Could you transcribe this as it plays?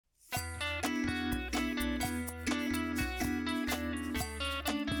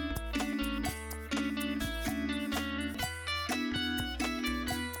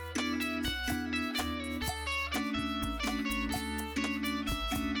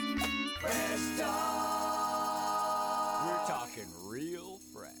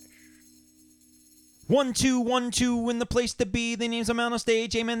1, 2, 1, 2 in the place to be. The names I'm on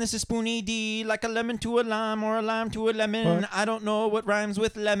stage. Amen. This is Spoonie D. Like a lemon to a lime or a lime to a lemon. What? I don't know what rhymes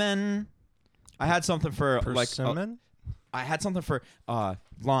with lemon. I had something for Persimmon? I had something for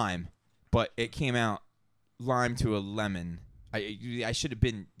lime, but it came out lime to a lemon. I should have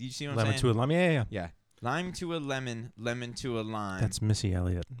been. You see what I'm Lemon saying? to a lime. Yeah. Yeah. Lime to a lemon, lemon to a lime. That's Missy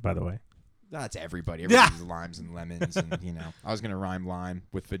Elliott, by the way. That's everybody. Everybody's limes and lemons, and I was gonna rhyme lime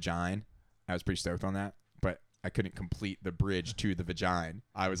with vagina. I was pretty stoked on that, but I couldn't complete the bridge to the vagina.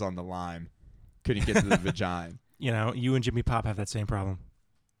 I was on the lime, couldn't get to the vagina. You know, you and Jimmy Pop have that same problem.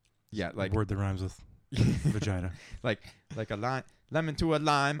 Yeah, like Word that rhymes with vagina. like a lime, lemon to a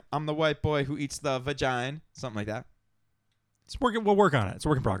lime. I'm the white boy who eats the vagina. Something like that. We'll work on it. It's a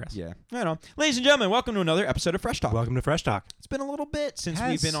work in progress. Yeah. I know. Ladies and gentlemen, welcome to another episode of Fresh Talk. Welcome to Fresh Talk. It's been a little bit since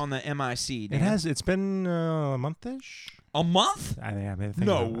we've been on the MIC. Dan. It has. It's been a month-ish. A month? I think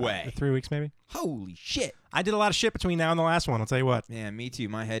No way. 3 weeks, maybe. Holy shit. I did a lot of shit between now and the last one. I'll tell you what. Man, me too.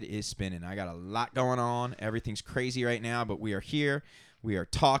 My head is spinning. I got a lot going on. Everything's crazy right now, but we are here. We are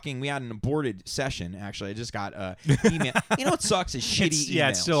talking. We had an aborted session, actually. I just got an email. You know what sucks is shitty emails. Yeah,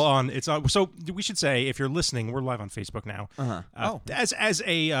 it's still on. It's on. So we should say, if you're listening, we're live on Facebook now. As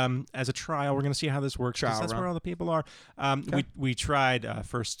a trial, we're going to see how this works. That's where all the people are. Okay. We tried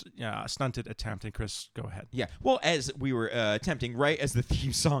first stunted attempt, and Chris, go ahead. Yeah. Well, as we were attempting, right as the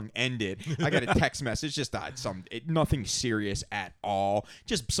theme song ended, I got a text message. Just nothing serious at all.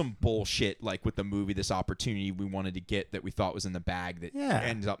 Just some bullshit like with the movie. This opportunity we wanted to get that we thought was in the bag that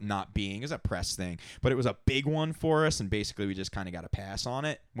ended up not being. It was a press thing, but it was a big one for us, and basically we just kind of got a pass on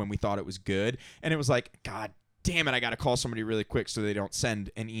it when we thought it was good. And it was like, God damn it, I got to call somebody really quick so they don't send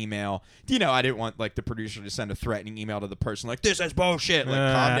an email. I didn't want like the producer to send a threatening email to the person like, this is bullshit. Like,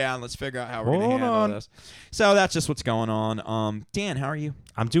 calm down. Let's figure out how we're going to handle this. So that's just what's going on. Dan, how are you?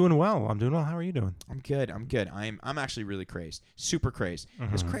 I'm doing well. How are you doing? I'm good. I'm actually really crazed. Super crazed.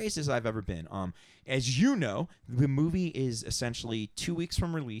 As crazed as I've ever been. As you know, the movie is essentially 2 weeks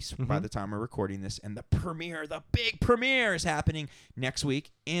from release by the time we're recording this, and the big premiere is happening next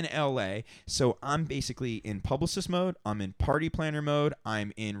week in LA. So I'm basically in publicist mode. I'm in party planner mode.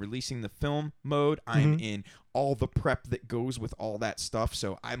 I'm in releasing the film mode. I'm in all the prep that goes with all that stuff.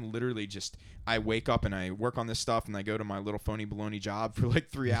 So I'm literally I wake up and I work on this stuff, and I go to my little phony baloney job for like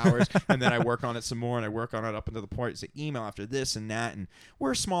 3 hours, and then I work on it some more, and I work on it up until the point it's an email after this and that. And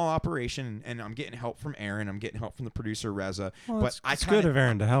we're a small operation, and I'm getting help from Aaron. I'm getting help from the producer, Reza. Well, it's good of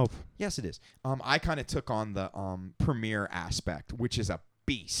Aaron to help. Yes, it is. I kind of took on the premiere aspect, which is a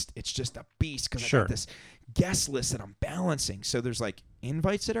beast. It's just a beast because I got this guest list that I'm balancing. So there's like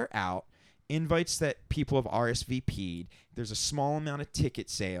invites that are out, invites that people have RSVP'd. There's a small amount of ticket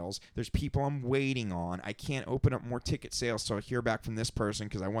sales. There's people I'm waiting on. I can't open up more ticket sales, so I hear back from this person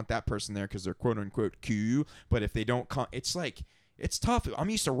because I want that person there because they're quote-unquote queue. But if they don't come, it's like... It's tough.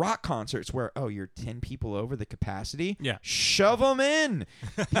 I'm used to rock concerts where, you're 10 people over the capacity. Yeah. Shove them in.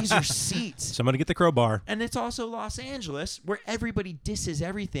 These are seats. Somebody get the crowbar. And it's also Los Angeles where everybody disses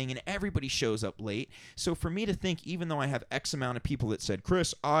everything and everybody shows up late. So for me to think, even though I have X amount of people that said,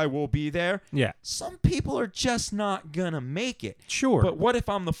 Chris, I will be there. Yeah. Some people are just not going to make it. Sure. But what if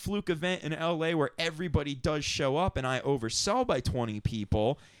I'm the fluke event in LA where everybody does show up and I oversell by 20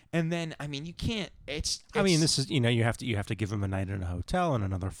 people? And then, you can't. This is, you have to give them a night in a hotel and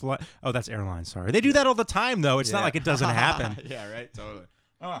another flight. Oh, that's airlines. Sorry, they do that all the time, though. It's not like it doesn't happen. Yeah, right. Totally.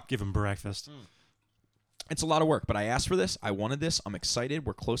 Give them breakfast. It's a lot of work, but I asked for this. I wanted this. I'm excited.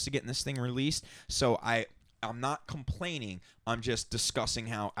 We're close to getting this thing released. So I'm not complaining. I'm just discussing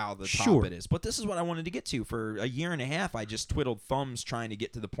how out of the top it is. But this is what I wanted to get to. For a year and a half, I just twiddled thumbs trying to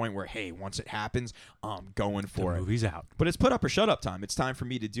get to the point where, hey, once it happens, I'm going for it. The movie's out. But it's put up or shut up time. It's time for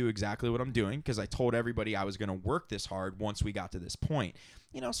me to do exactly what I'm doing because I told everybody I was going to work this hard once we got to this point.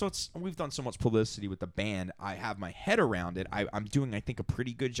 So we've done so much publicity with the band. I have my head around it. I'm doing, I think, a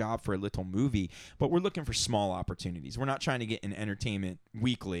pretty good job for a little movie, but we're looking for small opportunities. We're not trying to get an Entertainment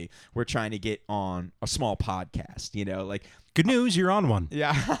Weekly. We're trying to get on a small podcast, Good news, you're on one.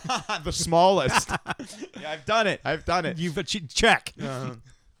 Yeah, the smallest. Yeah, I've done it. You've check.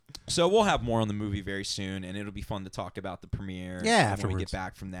 So we'll have more on the movie very soon, and it'll be fun to talk about the premiere. Yeah, when we get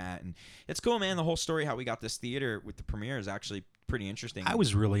back from that, and it's cool, man. The whole story, how we got this theater with the premiere, is actually pretty interesting. I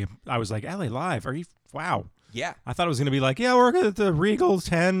was like, LA Live. Are you? Wow. Yeah. I thought it was going to be like, we're at the Regal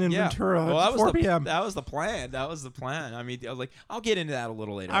 10 in Ventura at 4 p.m. That was the plan. I'll get into that a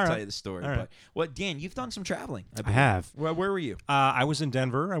little later. I'll tell you the story. All right. But, Dan, you've done some traveling. I have. Where were you? I was in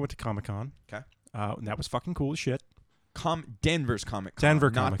Denver. I went to Comic-Con. Okay. That was fucking cool as shit. Denver's Comic-Con. Denver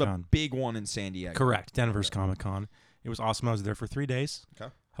not Comic-Con. the big one in San Diego. Correct. Denver's Comic-Con. It was awesome. I was there for 3 days.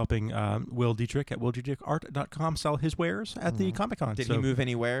 Okay. helping Will Dietrich at willdietrichart.com sell his wares at the Comic-Con. Did he move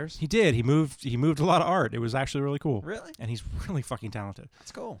any wares? He did. He moved a lot of art. It was actually really cool. Really? And he's really fucking talented.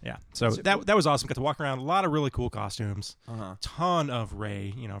 That's cool. Yeah. So that was awesome. Got to walk around. A lot of really cool costumes. Ton of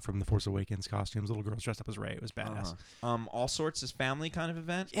Rey, from the Force Awakens costumes. Little girls dressed up as Rey. It was badass. All sorts is family kind of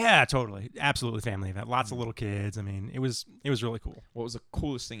event? Yeah, totally. Absolutely family event. Lots of little kids. I mean, it was really cool. What was the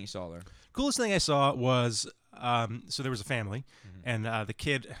coolest thing you saw there? Coolest thing I saw was so there was a family, and the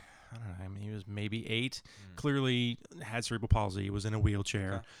kid, I don't know, he was maybe 8, clearly had cerebral palsy, was in a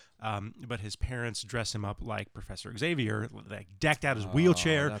wheelchair, but his parents dressed him up like Professor Xavier, like decked out his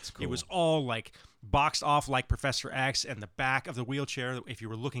wheelchair. That's cool. It was all like boxed off like Professor X, and the back of the wheelchair, if you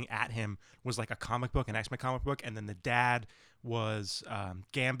were looking at him, was like a comic book, an X-Men comic book, and then the dad was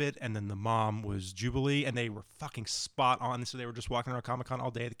Gambit, and then the mom was Jubilee, and they were fucking spot on. So they were just walking around Comic-Con all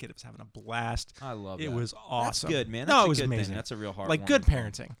day. The kid was having a blast. I love it. It was awesome. That's good, man. It was amazing. Thing. That's a real hard like good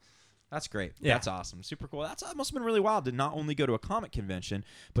parenting. That's great. Yeah. That's awesome. Super cool. That must have been really wild to not only go to a comic convention,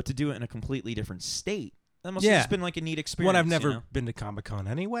 but to do it in a completely different state. That must have just been like a neat experience. Well, I've never been to Comic-Con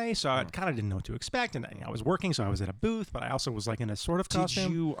anyway, so I kind of didn't know what to expect. And I was working, so I was at a booth, but I also was like in a sort of costume.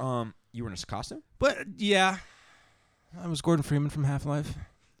 Did you were in a costume? But yeah, I was Gordon Freeman from Half-Life.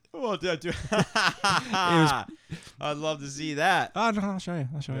 Well, dude. I'd love to see that. Oh no, I'll show you.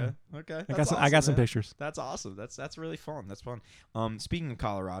 Okay. I got some pictures. That's awesome. That's really fun. That's fun. Speaking of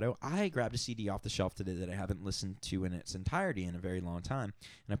Colorado, I grabbed a CD off the shelf today that I haven't listened to in its entirety in a very long time,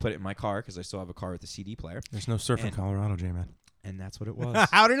 and I put it in my car because I still have a car with a CD player. There's no surf in Colorado, J-Man. And that's what it was.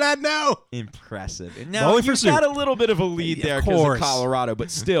 How did I know? Impressive. And now you got a little bit of a lead there because of Colorado, but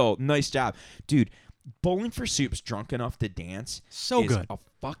still, nice job, dude. Bowling for Soup's Drunk Enough to Dance is good. A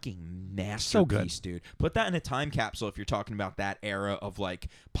fucking masterpiece, dude. Put that in a time capsule if you're talking about that era of like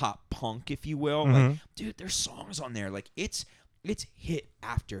pop punk, if you will. Like, dude, there's songs on there. Like it's hit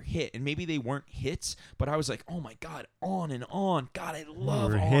after hit, and maybe they weren't hits, but I was like, oh my god, On and On. God, I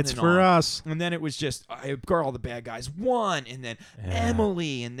love On hits and for on. us. And then it was just Girl, All the Bad Guys 1, and then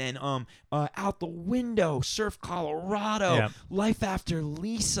Emily, and then Out the Window, Surf Colorado, Life After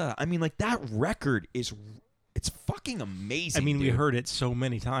Lisa. I mean, like that record is. It's fucking amazing. I mean, dude. we heard it so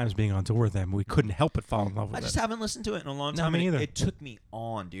many times being on tour with them. We couldn't help but fall in love with it. I just haven't listened to it in a long time. No, me either. It took me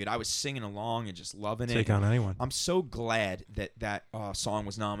on, dude. I was singing along and just loving it. Take on anyone. I'm so glad that song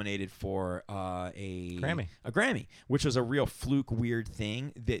was nominated for a Grammy, which was a real fluke, weird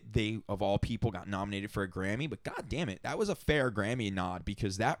thing that they, of all people, got nominated for a Grammy. But god damn it, that was a fair Grammy nod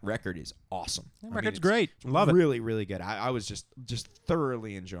because that record is awesome. That record's great. Love it. Really, really good. I was just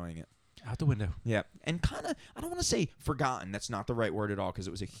thoroughly enjoying it. Out the window. Yeah. And kind of, I don't want to say forgotten. That's not the right word at all because it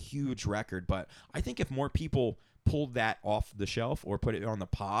was a huge record. But I think if more people pulled that off the shelf or put it on the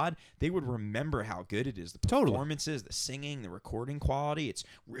pod, they would remember how good it is. The performances, the singing, the recording quality. It's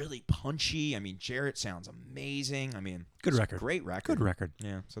really punchy. I mean, Jarrett sounds amazing. I mean, good record. Great record. Good record.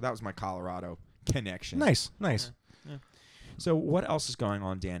 Yeah. So that was my Colorado connection. Nice. Yeah. So what else is going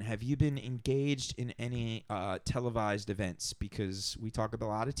on, Dan? Have you been engaged in any televised events? Because we talk about a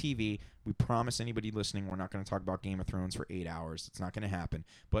lot of TV. We promise anybody listening we're not going to talk about Game of Thrones for 8 hours. It's not going to happen.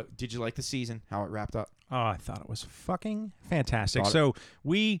 But did you like the season, how it wrapped up? Oh, I thought it was fucking fantastic. So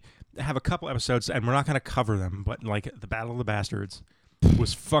we have a couple episodes, and we're not going to cover them, but like the Battle of the Bastards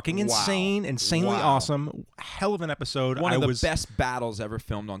was fucking insane, insanely awesome. Hell of an episode. One of the best battles ever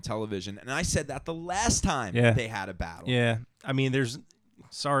filmed on television. And I said that the last time they had a battle. Yeah. I mean,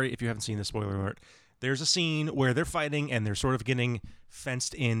 sorry if you haven't seen this, spoiler alert. There's a scene where they're fighting and they're sort of getting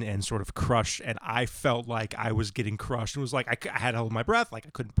fenced in and sort of crushed, and I felt like I was getting crushed. It was like I had to hold my breath, like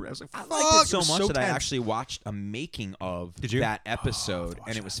I couldn't breathe. I was like, I liked it so much that I actually watched a making of that episode,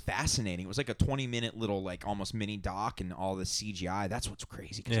 and it was fascinating. It was like a 20-minute little, like almost mini doc, and all the CGI. That's what's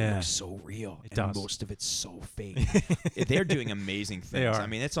crazy because it looks so real. It does. Most of it's so fake. They're doing amazing things. They are. I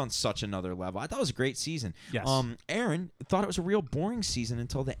mean, it's on such another level. I thought it was a great season. Yes. Aaron thought it was a real boring season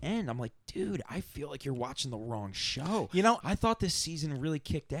until the end. I'm like, dude, I feel like you're watching the wrong show. You know, I thought this season really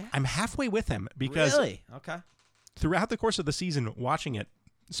kicked ass. I'm halfway with him because throughout the course of the season, watching it,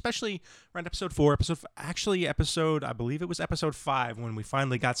 especially around episode 4, I believe it was episode 5 when we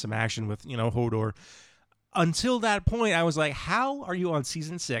finally got some action with, Hodor. Until that point, I was like, how are you on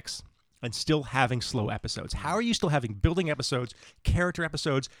season 6 and still having slow episodes? How are you still having building episodes, character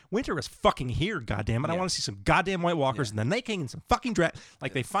episodes? Winter is fucking here, goddammit. I want to see some goddamn White Walkers and the Night King and some fucking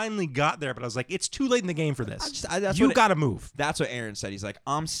Like, they finally got there, but I was like, it's too late in the game for this. You got to move. That's what Aaron said. He's like,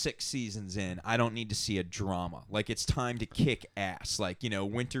 I'm 6 seasons in. I don't need to see a drama. Like, it's time to kick ass. Like,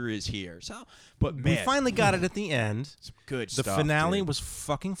 Winter is here. So, but man, we finally got it at the end. Some good stuff. The finale was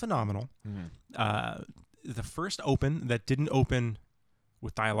fucking phenomenal. The first open that didn't open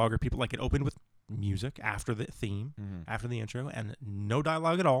with dialogue, or people like it opened with music after the theme, after the intro, and no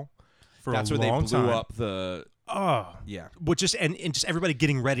dialogue at all for That's a where long they blew time. up the. Oh Yeah. But just and just everybody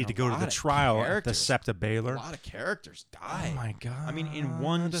getting ready to go to the trial at the characters. Septa Baylor. A lot of characters died. Oh my god! I mean, in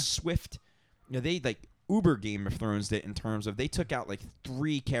one swift, they like Uber Game of Thrones it in terms of they took out like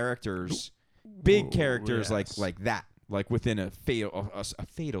 3 characters, big characters like that, like within a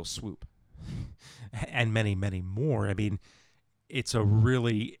fatal swoop, and many more. I mean, it's a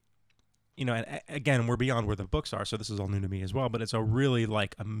really, and again, we're beyond where the books are, so this is all new to me as well. But it's a really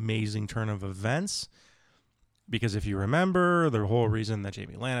like amazing turn of events. Because if you remember, the whole reason that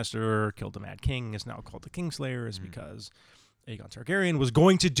Jaime Lannister killed the Mad King is now called the Kingslayer is because Aegon Targaryen was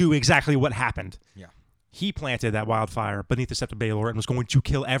going to do exactly what happened. Yeah. He planted that wildfire beneath the Septa Baelor and was going to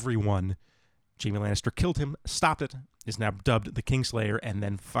kill everyone. Jaime Lannister killed him, stopped it, is now dubbed the Kingslayer, and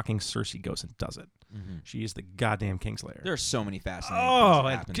then fucking Cersei goes and does it. She is the goddamn Kingslayer. There are so many fascinating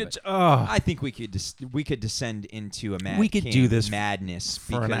things that happen, I think we could descend into a Mad King do this madness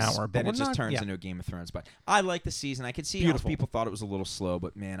for an hour, then it just turns into a Game of Thrones. But I like the season. I could see how people thought it was a little slow,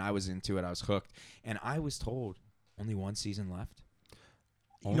 but man, I was into it. I was hooked, and I was told only one season left.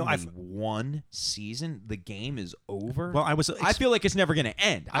 One season. The game is over. Well, I feel like it's never going to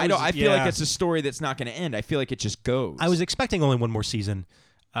end. I feel like it's a story that's not going to end. I feel like it just goes. I was expecting only one more season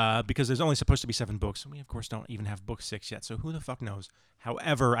because there's only supposed to be 7 books, and we of course don't even have book 6 yet. So who the fuck knows?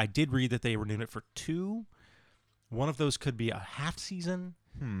 However, I did read that they renewed it for 2. One of those could be a half season.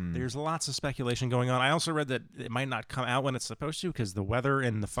 There's lots of speculation going on. I also read that it might not come out when it's supposed to because the weather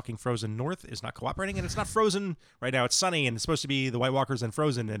in the fucking frozen north is not cooperating, and it's not frozen right now. It's sunny, and it's supposed to be the White Walkers and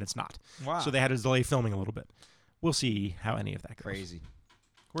frozen, and it's not. Wow. So they had to delay filming a little bit. We'll see how any of that goes. Crazy.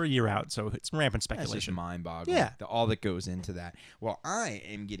 We're a year out, so it's rampant speculation. That's just mind-boggling. Yeah. All that goes into that. Well, I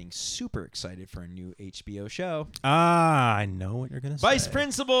am getting super excited for a new HBO show. I know what you're going to say. Vice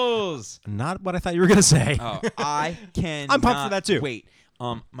Principals! Not what I thought you were going to say. Oh, I'm pumped for that, too. Wait.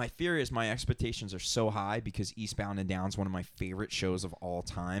 My fear is my expectations are so high because Eastbound and Down is one of my favorite shows of all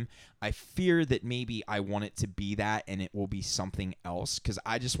time. I fear that maybe I want it to be that and it will be something else because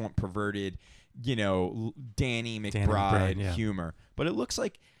I just want perverted, Danny McBride humor. But it looks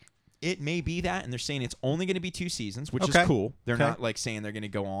like it may be that, and they're saying it's only going to be 2 seasons, which is cool. They're not like saying they're going to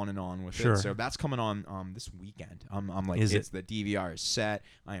go on and on with it. So that's coming on this weekend. I'm like, the DVR is set.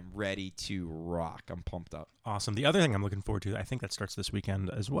 I am ready to rock. I'm pumped up. Awesome. The other thing I'm looking forward to, I think that starts this weekend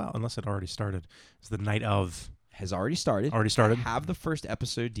as well, unless it already started, is the night of. Has already started. Already started. I have the first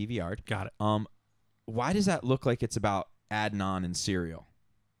episode DVR'd. Got it. Why does that look like it's about Adnan and Serial?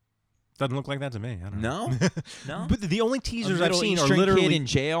 Doesn't look like that to me. I don't know. No. But the only teasers I've seen are Eastern literally kid in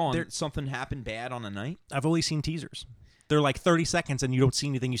jail and something happened bad on a night. I've only seen teasers. They're like 30 seconds and you don't see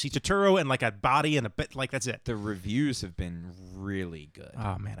anything. You see Totoro and like a body and a bit, like that's it. The reviews have been really good.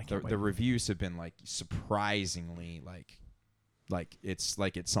 Oh man, I can't wait. The reviews have been like surprisingly like it's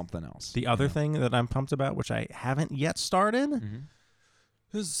something else. The other thing that I'm pumped about, which I haven't yet started.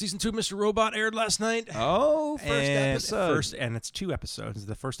 Season 2 of Mr. Robot aired last night. Oh, episode. And it's 2 episodes.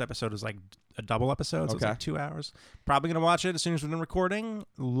 The first episode is like a double episode, so it's like 2 hours. Probably going to watch it as soon as we're done recording.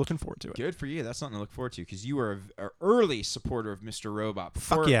 Looking forward to it. Good for you. That's something to look forward to because you were an early supporter of Mr. Robot.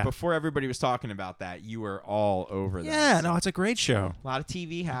 Before everybody was talking about that, you were all over that. Yeah, no, it's a great show. A lot of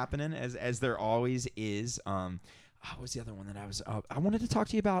TV happening, as there always is. What was the other one that I was... I wanted to talk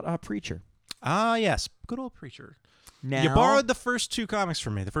to you about Preacher. Ah, yes. Good old Preacher. Now, you borrowed the first 2 comics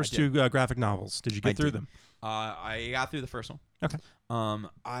from me, the first 2 graphic novels. Did you get through them? I got through the first one. Okay.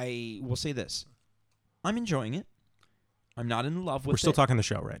 I will say this. I'm enjoying it. I'm not in love with it. We're still talking the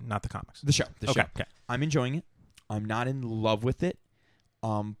show, right? Not the comics. The show. Okay. I'm enjoying it. I'm not in love with it.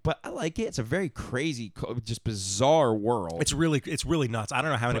 But I like it. It's a very crazy, just bizarre world. It's really nuts. I don't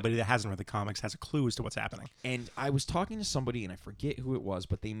know how anybody that hasn't read the comics has a clue as to what's happening. And I was talking to somebody, and I forget who it was,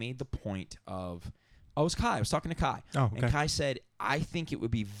 but they made the point of... Oh, it was Kai. I was talking to Kai. Oh, okay. And Kai said, I think it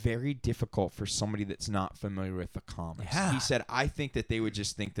would be very difficult for somebody that's not familiar with the comics. Yeah. He said, I think that they would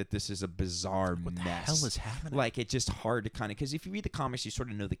just think that this is a bizarre mess. What the hell is happening? Like, it's just hard to kind of... Because if you read the comics, you sort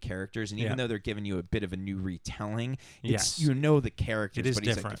of know the characters. And even though they're giving you a bit of a new retelling, you know the characters. It is but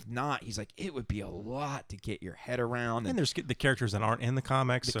he's different. like, if not, he's like, it would be a lot to get your head around. And there's the characters that aren't in the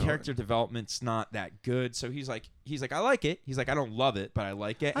comics. The character development's not that good. So he's like, I like it. He's like, I don't love it, but I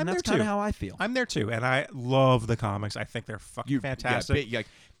like it. And that's kind of how I feel. I'm there too. And I love the comics. I think they're fucking fantastic. Yeah,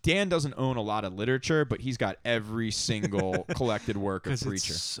 Dan doesn't own a lot of literature, but he's got every single collected work of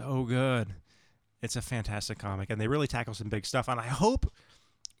Preacher. It's so good. It's a fantastic comic, and they really tackle some big stuff. And I hope,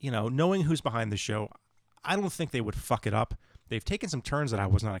 knowing who's behind the show, I don't think they would fuck it up. They've taken some turns that I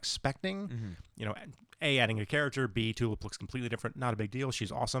was not expecting. A, adding a character. B, Tulip looks completely different. Not a big deal.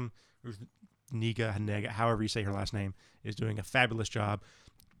 She's awesome. Nega, however you say her last name, is doing a fabulous job.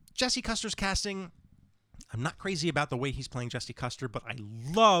 Jesse Custer's casting, I'm not crazy about the way he's playing Jesse Custer, but I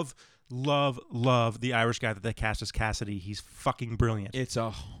love the Irish guy that they cast as Cassidy. He's fucking brilliant. It's a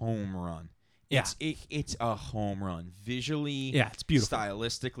home run. Yeah. It's a home run. Visually, yeah, it's beautiful.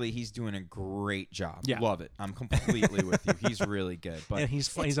 Stylistically, he's doing a great job. Yeah. Love it. I'm completely with you. He's really good. But and he's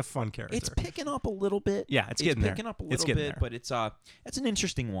a fun character. It's picking up a little bit. Yeah, it's getting there. Picking up a little bit, but it's an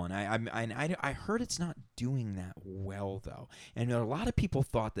interesting one. I heard it's not doing that well though, and a lot of people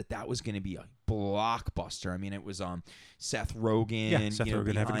thought that was going to be a blockbuster. I mean, it was Seth Rogen,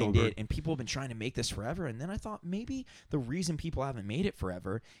 behind it, and people have been trying to make this forever. And then I thought maybe the reason people haven't made it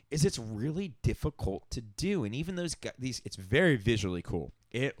forever is it's really difficult to do. And even it's very visually cool.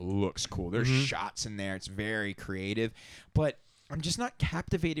 It looks cool. There's shots in there. It's very creative, but I'm just not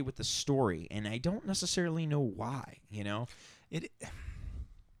captivated with the story, and I don't necessarily know why. It's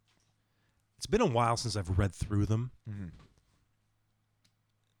been a while since I've read through them. Mm-hmm.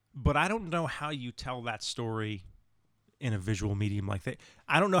 But I don't know how you tell that story in a visual medium like that.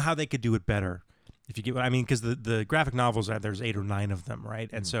 I don't know how they could do it better, if you get what I mean, because the graphic novels, there's 8 or 9 of them, right?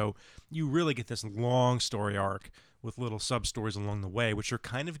 And so you really get this long story arc with little sub-stories along the way, which you're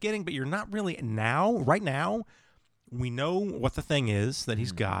kind of getting, but you're not really now. Right now, we know what the thing is that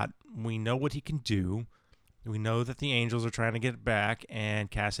he's got. We know what he can do. We know that the angels are trying to get it back, and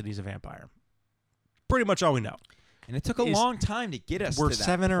Cassidy's a vampire. Pretty much all we know. And it took a long time to get us to that We're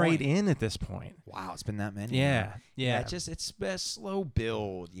 7 or 8 point. in at this point. Wow, it's been that many. Yeah. It's a slow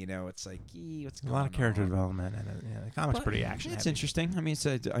build. It's like, what's going on? A lot of character development, and the comic's pretty action. It's interesting. I mean,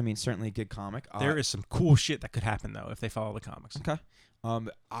 certainly a good comic. There is some cool shit that could happen though if they follow the comics. Okay.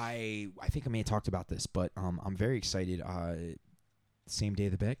 I think I may have talked about this, but I'm very excited. Same day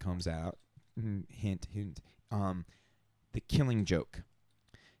the bet comes out. Hint. The Killing Joke.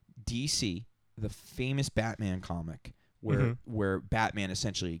 DC. The famous Batman comic where Batman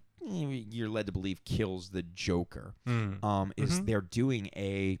essentially, you're led to believe, kills the Joker. They're doing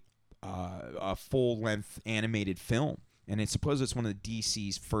a full-length animated film. And it's one of the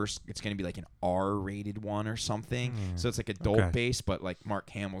DC's first. It's going to be like an R-rated one or something. So it's like adult-based, but like Mark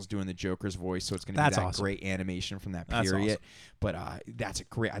Hamill's doing the Joker's voice, so it's going to be that awesome. Great animation from that period. But that's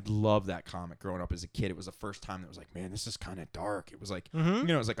I love that comic. Growing up as a kid, it was the first time that was like, man, this is kind of dark. It was like,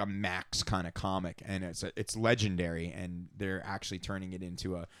 it was like a Max kind of comic, and it's legendary, and they're actually turning it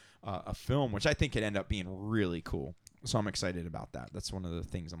into a film, which I think could end up being really cool. So I'm excited about that. That's one of the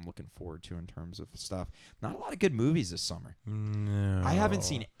things I'm looking forward to in terms of stuff. Not a lot of good movies this summer. No. I haven't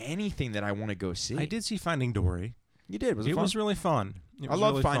seen anything that I want to go see. I did see Finding Dory. You did? Was it fun? It was really fun. I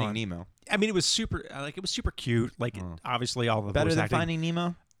love really Finding Nemo. I mean, it was super. It was super cute. Like obviously all the better voice than acting. Finding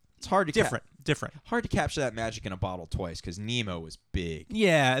Nemo. It's hard to different. Hard to capture that magic in a bottle twice because Nemo was big.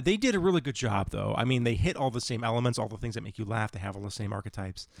 Yeah, they did a really good job though. I mean, they hit all the same elements, all the things that make you laugh. They have all the same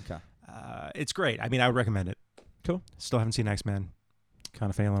archetypes. Okay. It's great. I mean, I would recommend it. Cool. Still haven't seen X-Men. Kind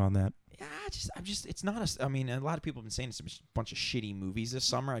of failing on that. Yeah, it's not a. I mean, a lot of people have been saying it's a bunch of shitty movies this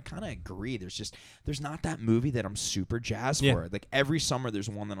summer. I kind of agree. There's not that movie that I'm super jazzed for. Like every summer, there's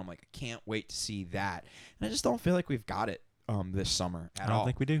one that I'm like, I can't wait to see that, and I just don't feel like we've got it this summer at all. I don't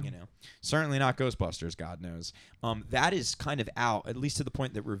think we do. Certainly not Ghostbusters. God knows. That is kind of out, at least to the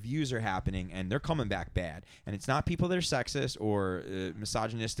point that reviews are happening, and they're coming back bad. And it's not people that are sexist or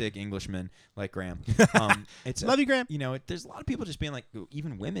misogynistic Englishmen like Graham. Love you, Graham. There's a lot of people just being like,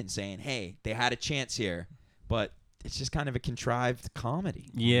 even women saying, "Hey, they had a chance here," but it's just kind of a contrived comedy.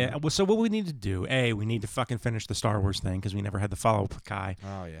 Yeah. Well, so what we need to do? We need to fucking finish the Star Wars thing because we never had the follow-up with Kai.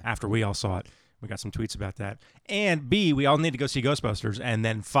 Oh yeah. After we all saw it. We got some tweets about that. And B, we all need to go see Ghostbusters and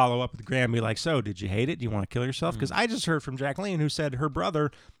then follow up with Graham and be like, so, did you hate it? Do you want to kill yourself? Because I just heard from Jacqueline who said her brother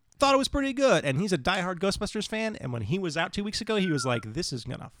thought it was pretty good. And he's a diehard Ghostbusters fan. And when he was out 2 weeks ago, he was like, this is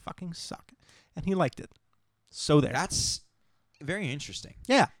going to fucking suck. And he liked it. So there. That's very interesting.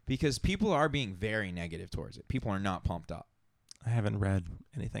 Yeah. Because people are being very negative towards it. People are not pumped up. I haven't read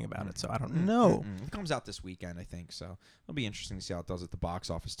anything about it, so I don't know. It comes out this weekend, I think, so it'll be interesting to see how it does at the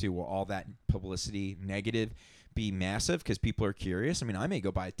box office, too. Will all that publicity negative be massive because people are curious? I mean, I may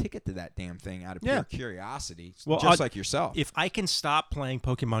go buy a ticket to that damn thing out of pure curiosity, just like yourself. If I can stop playing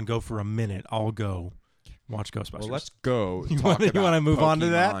Pokemon Go for a minute, I'll go watch Ghostbusters. Well, let's go You want to move on to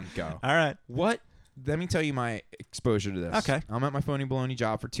that? Pokemon Go. All right. Let me tell you my exposure to this. Okay. I'm at my phony baloney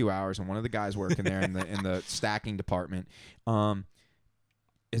job for 2 hours, and one of the guys working there in the stacking department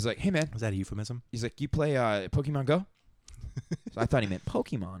is like, "Hey man, is that a euphemism?" He's like, "You play Pokemon Go?" So I thought he meant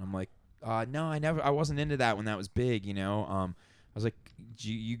Pokemon. I'm like, "No, I wasn't into that when that was big." I was like,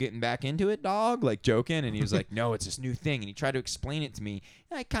 you getting back into it, dog? Like joking. And he was like, no, it's this new thing. And he tried to explain it to me.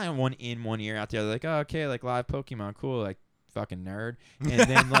 And I kind of went in one ear, out the other, like, oh, okay, like live Pokemon, cool, like fucking nerd. And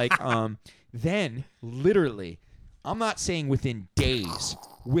then like, then literally, I'm not saying within days,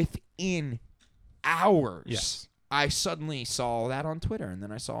 within hours. Yes. I suddenly saw that on Twitter, and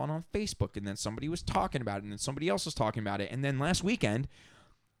then I saw it on Facebook, and then somebody was talking about it, and then somebody else was talking about it. And then last weekend,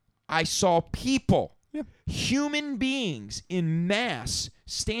 I saw people, human beings in mass,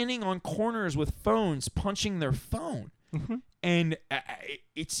 standing on corners with phones, punching their phone. Mm-hmm. And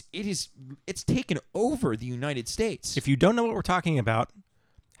it's taken over the United States. If you don't know what we're talking about,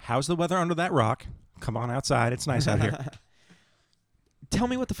 how's the weather under that rock? Come on outside. It's nice out here. Tell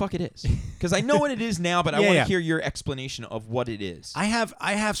me what the fuck it is, because I know what it is now, but I want to hear your explanation of what it is. I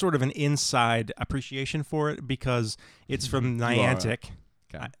have sort of an inside appreciation for it because it's from Niantic.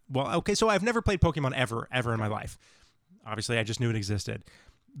 Okay. So I've never played Pokemon ever in my life. Obviously, I just knew it existed.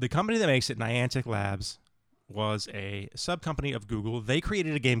 The company that makes it, Niantic Labs, was a sub-company of Google. They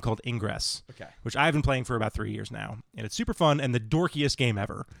created a game called Ingress, which I've been playing for about 3 years now, and it's super fun and the dorkiest game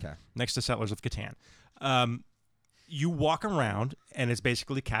ever, next to Settlers of Catan. You walk around, and it's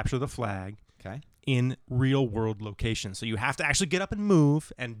basically capture the flag in real-world locations. So you have to actually get up and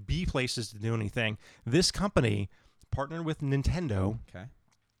move and be places to do anything. This company partnered with Nintendo,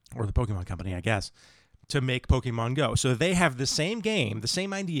 or the Pokemon company, I guess, to make Pokemon Go. So they have the same game, the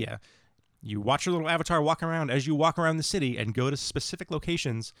same idea. You watch your little avatar walk around as you walk around the city and go to specific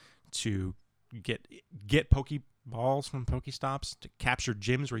locations to get Pokeballs from Pokestops, to capture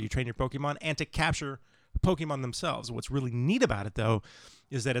gyms where you train your Pokemon, and to capture Pokemon themselves. What's really neat about it, though,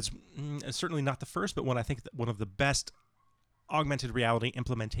 is that it's certainly not the first, but I think one of the best augmented reality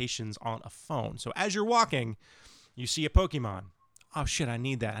implementations on a phone. So as you're walking, you see a Pokemon. Oh, shit, I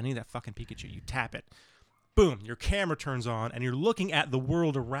need that. I need that fucking Pikachu. You tap it. Boom, your camera turns on, and you're looking at the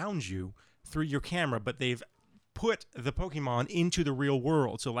world around you through your camera, but they've put the Pokemon into the real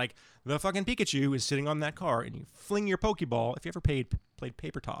world. So, like, the fucking Pikachu is sitting on that car, and you fling your Pokeball. If you ever played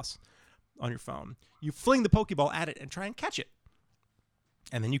Paper Toss on your phone, you fling the Pokeball at it and try and catch it.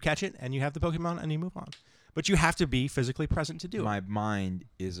 And then you catch it, and you have the Pokemon, and you move on. But you have to be physically present to do it. My mind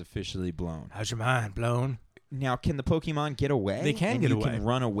is officially blown. How's your mind blown? Now, can the Pokemon get away? They can get away. You can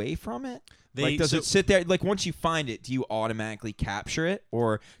run away from it? Does it sit there? Like, once you find it, do you automatically capture it?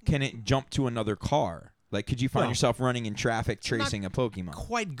 Or can it jump to another car? Like, could you find yourself running in traffic chasing a Pokemon?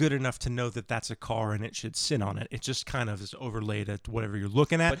 Quite good enough to know that that's a car and it should sit on it. It just kind of is overlaid at whatever you're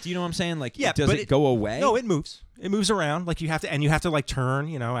looking at. But do you know what I'm saying? Like, does it go away? No, it moves. It moves around. Like, you have to like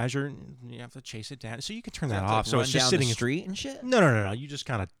turn, as you have to chase it down. So you can turn that off. So it's just sitting in the street and shit? No. You just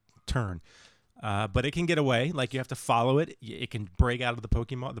kind of turn. But it can get away. Like, you have to follow it. It can break out of the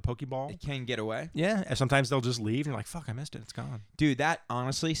Pokeball. It can get away? Yeah. And sometimes they'll just leave. And you're like, fuck, I missed it. It's gone. Dude, that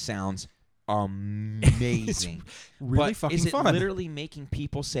honestly sounds amazing. Really fucking fun. Is it literally making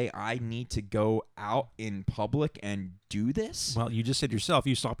people say, I need to go out in public and do this? Well, you just said yourself,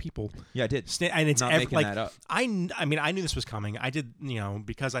 you saw people. Yeah, I did. And it's not making that up. I mean, I knew this was coming. I did,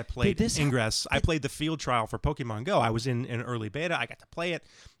 because I played Ingress. I played the field trial for Pokemon Go. I was in an early beta. I got to play it.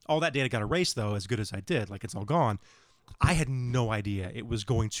 All that data got erased, though, as good as I did. Like, it's all gone. I had no idea it was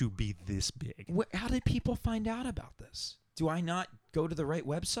going to be this big. How did people find out about this? Do I not go to the right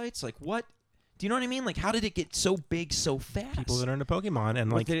websites? Like, what? Do you know what I mean? Like, how did it get so big so fast? People that are into Pokemon.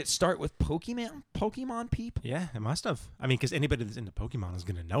 And did it start with Pokemon people? Yeah, it must have. I mean, because anybody that's into Pokemon is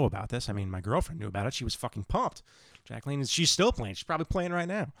going to know about this. I mean, my girlfriend knew about it. She was fucking pumped. Jacqueline, she's still playing. She's probably playing right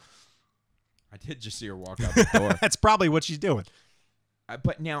now. I did just see her walk out the door. That's probably what she's doing.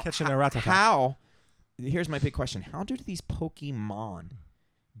 But now, how? Here's my big question. How do these Pokemon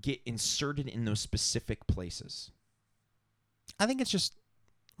get inserted in those specific places? I think it's just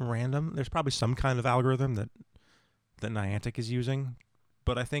random. There's probably some kind of algorithm that Niantic is using,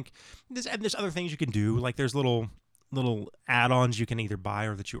 but I think there's other things you can do. Like, there's little add-ons you can either buy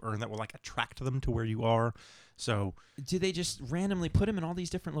or that you earn that will like attract them to where you are. So do they just randomly put them in all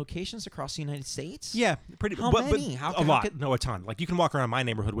these different locations across the United States? Yeah, pretty. How many? A lot. No, a ton. Like, you can walk around my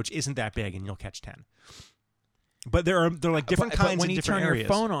neighborhood, which isn't that big, and you'll catch 10. But they're like different kinds. But when in you different turn areas. your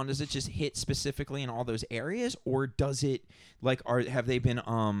phone on, does it just hit specifically in all those areas, or does it have they been What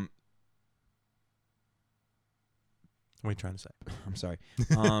are you trying to say? I'm sorry.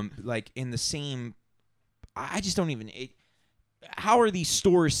 Like, in the same. I just don't even. How are these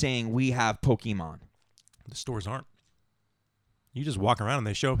stores saying we have Pokemon? The stores aren't. You just walk around and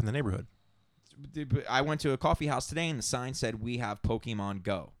they show up in the neighborhood. I went to a coffee house today and the sign said we have Pokemon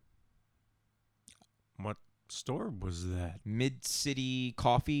Go. What store was that? Mid-City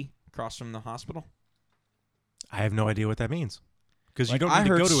Coffee across from the hospital. I have no idea what that means. because like, you don't I need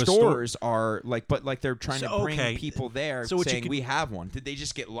to heard go to a store. stores are like, but like they're trying to bring okay. people there So what you saying could- we have one. Did they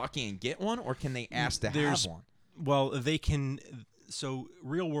just get lucky and get one, or can they ask to have one? Well, they can. So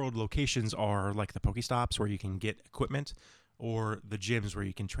real world locations are like the Pokestops where you can get equipment, or the gyms where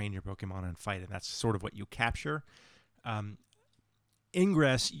you can train your Pokemon and fight, and that's sort of what you capture.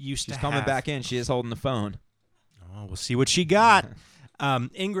 Ingress used She's to coming have, back in. She is holding the phone. Oh, we'll see what she got.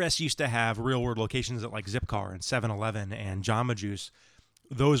 Ingress used to have real world locations at like Zipcar and 7-Eleven and Jamba Juice.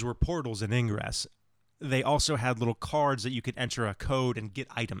 Those were portals in Ingress. They also had little cards that you could enter a code and get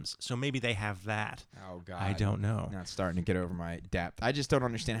items. So maybe they have that. Oh, God. I don't know. Not starting to get over my depth. I just don't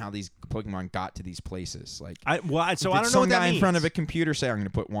understand how these Pokemon got to these places. Like, I don't know what some that guy means. in front of a computer say, I'm going to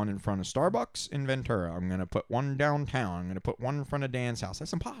put one in front of Starbucks in Ventura. I'm going to put one downtown. I'm going to put one in front of Dan's house.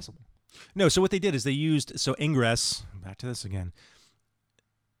 That's impossible. No, so what they did is they used, so Ingress, back to this again,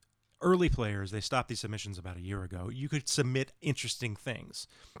 early players, they stopped these submissions about a year ago. You could submit interesting things.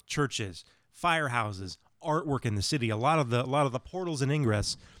 Churches, firehouses, artwork in the city. A lot of the portals in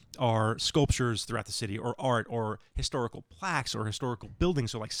Ingress are sculptures throughout the city, or art, or historical plaques, or historical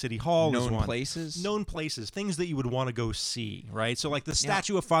buildings. So like City Hall is Known one. places? Known places, things that you would want to go see, right? So like the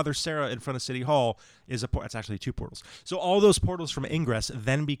statue of Father Sarah in front of City Hall is it's actually 2 portals. So all those portals from Ingress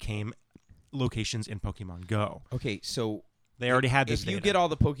then became locations in Pokemon Go. Okay, so They already had this if you data. get all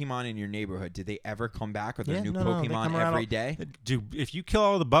the Pokemon in your neighborhood, did they ever come back with their new they Pokemon come around every day? If you kill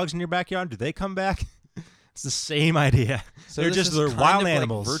all the bugs in your backyard, do they come back? It's the same idea. So they're this just is they're kind wild of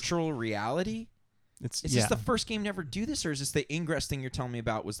animals. Like virtual reality? Is Is this the first game to ever do this, or is this the Ingress thing you're telling me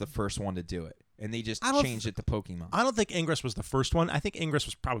about was the first one to do it? And they just changed it to Pokemon? I don't think Ingress was the first one. I think Ingress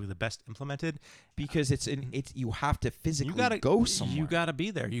was probably the best implemented. Because it's you have to physically You gotta go somewhere. You gotta be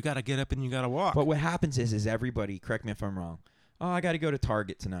there. You gotta get up and you gotta walk. But what happens is everybody, correct me if I'm wrong, oh, I got to go to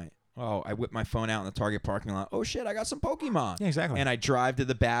Target tonight. Oh, I whip my phone out in the Target parking lot. Oh, shit, I got some Pokemon. Yeah, exactly. And I drive to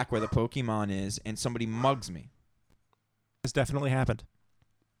the back where the Pokemon is, and somebody mugs me. It's definitely happened.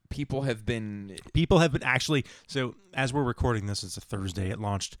 People have been actually. So as we're recording this, it's a Thursday. It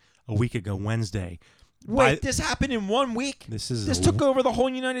launched a week ago, Wednesday. Wait, this happened in 1 week? This took over the whole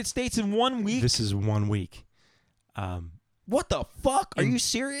United States in 1 week? This is 1 week. What the fuck? Are you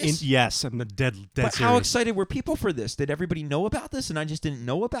serious? Yes, I'm dead But serious. how excited were people for this? Did everybody know about this and I just didn't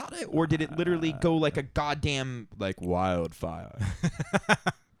know about it? Or did it literally go like a goddamn, like, wildfire?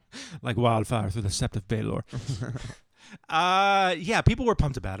 Like wildfire through the sept of Baylor. Yeah, people were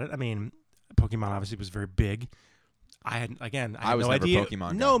pumped about it. I mean, Pokemon obviously was very big. I was no never idea.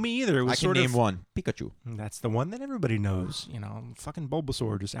 Pokemon No, guy. me either. It was I can sort name of, one. Pikachu. That's the one that everybody knows. You know, fucking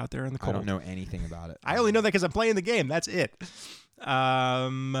Bulbasaur just out there in the cold. I don't know anything about it. I only know that because I'm playing the game. That's it.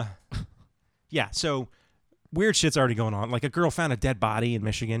 Yeah, so weird shit's already going on. Like a girl found a dead body in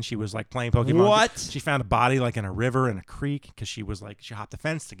Michigan. She was like playing Pokemon. What? She found a body like in a river in a creek because she was like, she hopped the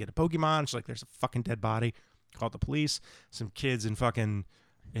fence to get a Pokemon. She's like, there's a fucking dead body. Called the police. Some kids in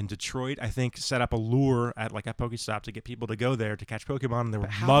Detroit, I think, set up a lure at like a Pokestop to get people to go there to catch Pokemon, and they were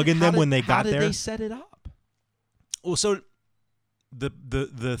mugging them when they got there. How did they set it up? Well, so the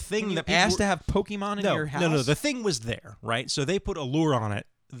thing that people asked to have Pokemon in your house? No. The thing was there, right? So they put a lure on it.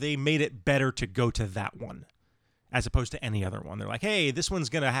 They made it better to go to that one as opposed to any other one. They're like, hey, this one's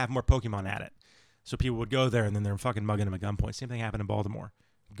going to have more Pokemon at it. So people would go there, and then they're fucking mugging them at gunpoint. Same thing happened in Baltimore.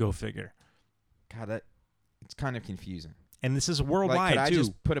 Go figure. God, it's kind of confusing. And this is worldwide, could I too.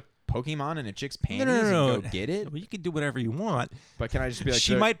 just put a Pokemon in a chick's panties No. and go get it? Well, you can do whatever you want. But can I just be like,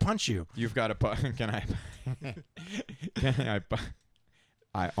 she might punch you. You've got a can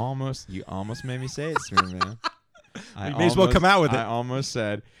I you almost made me say it, smooth man. You may as well come out with it. I almost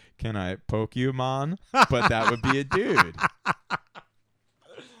said, can I Pokemon? But that would be a dude.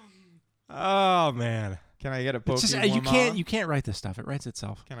 Oh man. Can I get a Pokemon? It's just, you can't write this stuff. It writes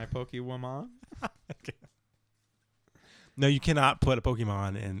itself. Can I Pokemon? No, you cannot put a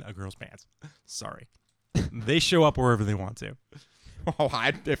Pokemon in a girl's pants. Sorry. They show up wherever they want to. Oh,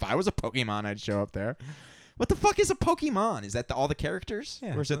 if I was a Pokemon, I'd show up there. What the fuck is a Pokemon? Is that all the characters?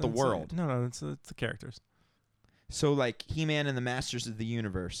 Yeah, or is it the world? No, it's the characters. So, like, He-Man and the Masters of the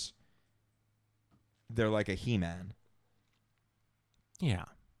Universe, they're like a He-Man. Yeah.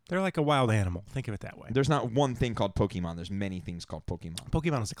 They're like a wild animal. Think of it that way. There's not one thing called Pokemon. There's many things called Pokemon.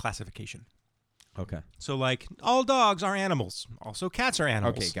 Pokemon is a classification. Okay. So, like, all dogs are animals. Also, cats are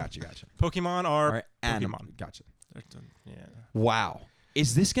animals. Okay, gotcha. Pokemon are Pokemon. Gotcha. Yeah. Wow.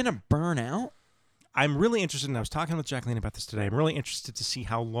 Is this going to burn out? I'm really interested, and I was talking with Jacqueline about this today. I'm really interested to see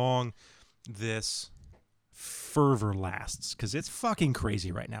how long this fervor lasts, because it's fucking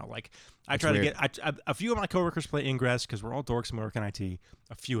crazy right now. Like, I try to get a few of my coworkers play Ingress because we're all dorks and we work in IT.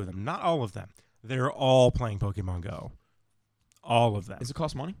 A few of them, not all of them. They're all playing Pokemon Go. All of them. Does it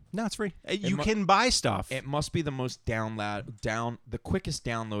cost money? No, it's free. You can buy stuff. It must be the most the quickest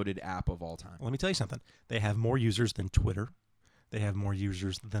downloaded app of all time. Let me tell you something. They have more users than Twitter. They have more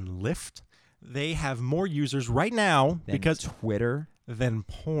users than Lyft. They have more users right now because Twitter than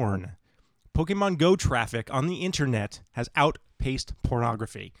porn. Pokemon Go traffic on the internet has outpaced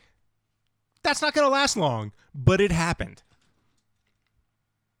pornography. That's not going to last long, but it happened.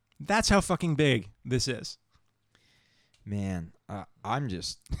 That's how fucking big this is. Man, I'm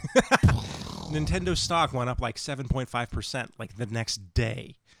just... Nintendo stock went up like 7.5% like the next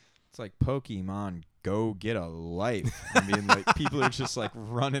day. It's like Pokemon Go, get a life. I mean, like, people are just like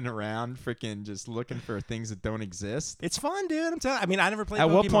running around freaking just looking for things that don't exist. It's fun, dude. I'm telling you. I mean, I never played Pokemon. At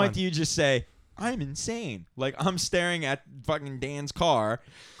what point do you just say, I'm insane? Like, I'm staring at fucking Dan's car,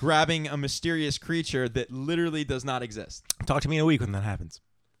 grabbing a mysterious creature that literally does not exist. Talk to me in a week when that happens.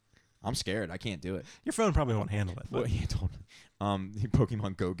 I'm scared. I can't do it. Your phone probably won't handle it. Well, you told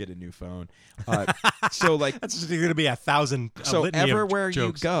Pokemon Go, get a new phone. So like that's just going to be 1,000. So everywhere you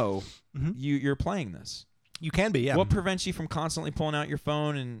jokes. go, you're playing this. You can be. Yeah. What prevents you from constantly pulling out your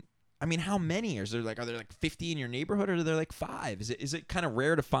phone? And I mean, how many? Are there like 50 in your neighborhood, or are there like 5? Is it kind of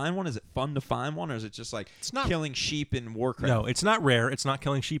rare to find one? Is it fun to find one, or is it just like it's not killing sheep in Warcraft? No, it's not rare. It's not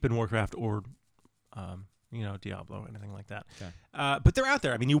killing sheep in Warcraft or Diablo or anything like that. Okay. But they're out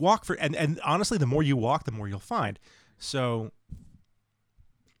there. I mean, you walk and honestly, the more you walk, the more you'll find. So,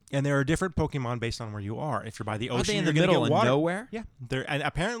 and there are different Pokemon based on where you are. If you're by the ocean, in you're the middle of nowhere. Yeah, and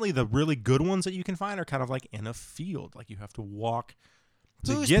apparently the really good ones that you can find are kind of like in a field. Like you have to walk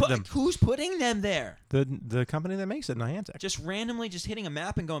to get them. Who's putting them there? The company that makes it, Niantic. Just randomly, just hitting a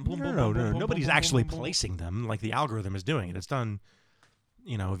map and going boom, boom, No. boom. Nobody's actually placing them. Like the algorithm is doing it. It's done.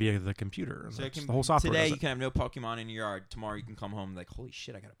 Via the computer. So the whole software. Today you can have no Pokemon in your yard. Tomorrow you can come home like, holy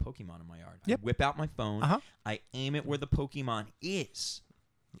shit, I got a Pokemon in my yard. Yep. I whip out my phone. I aim it where the Pokemon is.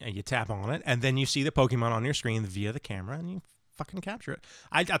 And you tap on it, and then you see the Pokemon on your screen via the camera, and you fucking capture it.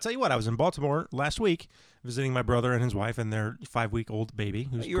 I'll tell you what, I was in Baltimore last week visiting my brother and his wife and their 5-week-old baby,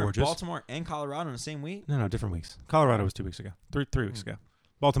 who's you were gorgeous. In Baltimore and Colorado in the same week? No, different weeks. Colorado was 2 weeks ago. Three weeks ago.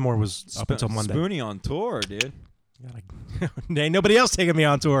 Baltimore was up until Monday. Spoonie on tour, dude. Ain't nobody else taking me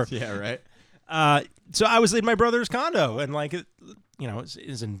on tour. Yeah, right. So I was in my brother's condo, and like,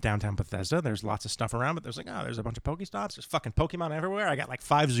 it's in downtown Bethesda. There's lots of stuff around, but there's a bunch of Pokestops. There's fucking Pokemon everywhere. I got like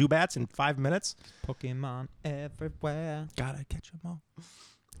 5 Zubats in 5 minutes. Pokemon everywhere. Gotta catch them all.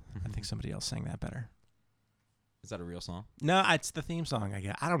 I think somebody else sang that better. Is that a real song? No, it's the theme song.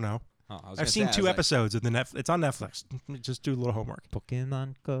 I don't know. Oh, I've seen 2 episodes of the It's on Netflix. Just do a little homework.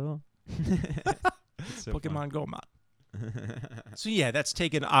 Pokemon Go. So Pokemon Go, man. So yeah, that's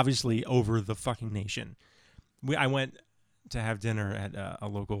taken obviously over the fucking nation. I went to have dinner at a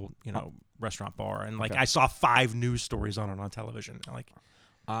local, restaurant bar, and I saw 5 news stories on it on television.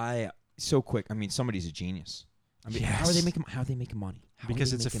 So quick. I mean, somebody's a genius. I mean, yes. How are they making money?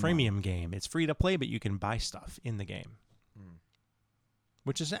 Because it's a freemium game. It's free to play, but you can buy stuff in the game.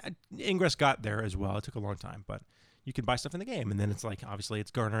 Which is Ingress got there as well. It took a long time, but you can buy stuff in the game, and then it's like obviously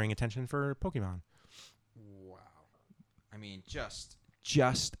it's garnering attention for Pokemon. Wow. I mean, just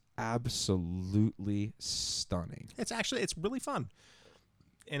absolutely stunning. It's really fun.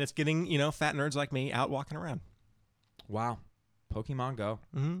 And it's getting, fat nerds like me out walking around. Wow. Pokemon Go.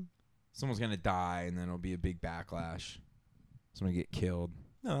 Mm-hmm. Someone's going to die, and then it'll be a big backlash. Someone get killed.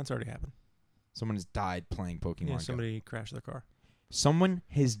 No, that's already happened. Someone has died playing Pokemon Go. Somebody crashed their car. Someone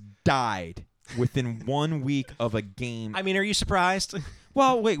has died within 1 week of a game. I mean, are you surprised?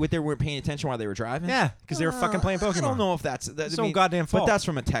 Well, wait, they weren't paying attention while they were driving? Yeah, because they were fucking playing Pokemon. I don't know if that's goddamn fault. But that's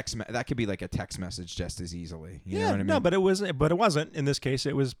from a text. That could be like a text message just as easily. You know what I mean? No, but it wasn't. In this case,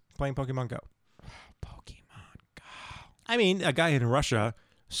 it was playing Pokemon Go. Pokemon Go. I mean, a guy in Russia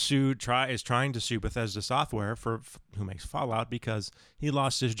is trying to sue Bethesda Software who makes Fallout because he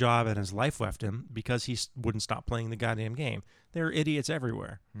lost his job and his life left him because he wouldn't stop playing the goddamn game. There are idiots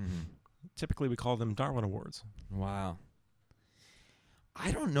everywhere. Mm-hmm. Typically, we call them Darwin Awards. Wow.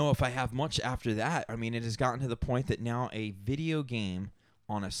 I don't know if I have much after that. I mean, it has gotten to the point that now a video game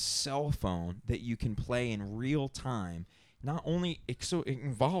on a cell phone that you can play in real time, not only it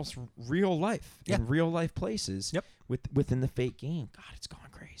involves real life in real life places within the fake game. God, it's gone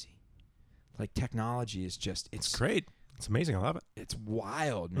crazy. Like technology is just it's great. It's amazing. I love it. It's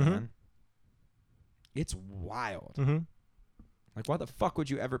wild, man. Mm-hmm. It's wild. Mm-hmm. Like, why the fuck would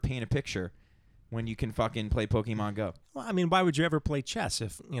you ever paint a picture when you can fucking play Pokemon Go? Well, I mean, why would you ever play chess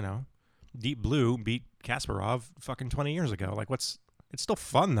if, Deep Blue beat Kasparov fucking 20 years ago? Like, it's still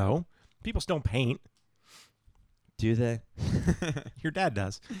fun, though. People still paint. Do they? Your dad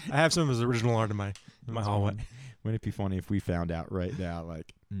does. I have some of his original art in my hallway. Wouldn't it be funny if we found out right now,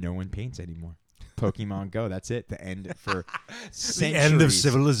 like, no one paints anymore? Pokemon Go, that's it. The end for centuries. The end of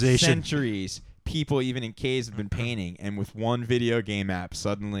civilization. Centuries. People, even in caves, have been painting. And with one video game app,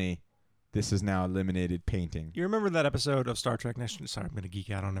 suddenly, this is now eliminated painting. You remember that episode of Star Trek Next... Sorry, I'm going to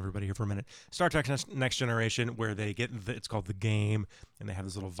geek out on everybody here for a minute. Star Trek Next Generation, where they get... it's called The Game, and they have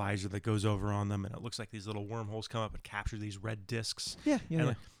this little visor that goes over on them, and it looks like these little wormholes come up and capture these red discs.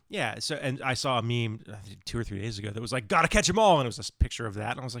 Yeah. So, and I saw a meme 2 or 3 days ago that was like, gotta catch them all, and it was this picture of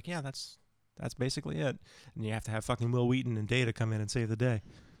that, and I was like, yeah, that's basically it. And you have to have fucking Will Wheaton and Data come in and save the day.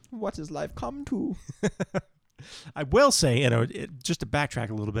 What has life come to? I will say, just to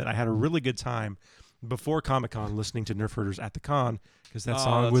backtrack a little bit, I had a really good time before Comic-Con listening to Nerf Herders at the con, because that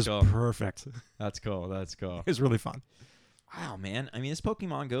song was perfect. That's cool. It was really fun. Wow, man. I mean, this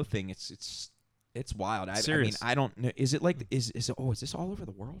Pokemon Go thing, it's wild. I mean, Serious. I don't know. Is it like, is it, is this all over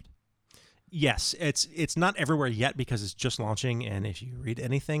the world? Yes, it's not everywhere yet because it's just launching, and if you read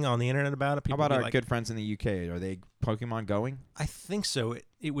anything on the internet about it, people How about our like, good friends in the UK? Are they Pokemon going? I think so.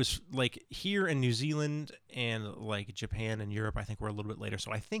 It was like here in New Zealand and like Japan and Europe, I think we're a little bit later,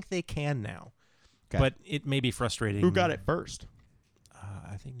 so I think they can now. Okay. But it may be frustrating. Who got it first?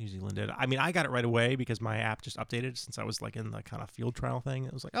 I think New Zealand did. I mean, I got it right away because my app just updated since I was like in the kind of field trial thing.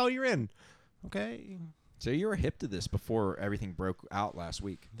 It was like, oh, you're in. Okay. So you were hip to this before everything broke out last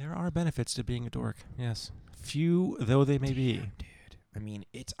week. There are benefits to being a dork. Yes. Few though they may be. Dude. I mean,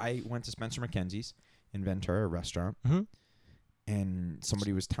 I went to Spencer McKenzie's in Ventura, a restaurant, and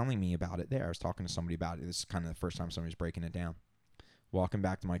somebody was telling me about it there. I was talking to somebody about it. This is kind of the first time somebody's breaking it down. Walking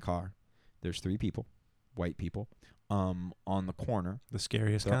back to my car, there's 3 people, white people, on the corner. The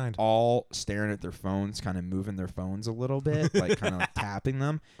scariest They're kind. all staring at their phones, kind of moving their phones a little bit, like kind of tapping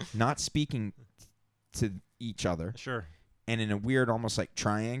them, not speaking to each other. Sure. And in a weird, almost like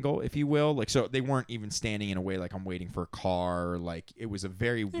triangle, if you will. Like, so they weren't even standing in a way like I'm waiting for a car. Like, it was a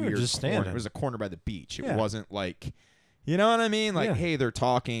very weird just corner. standing. It was a corner by the beach. It Yeah. wasn't like, you know what I mean? Like, Yeah. hey, they're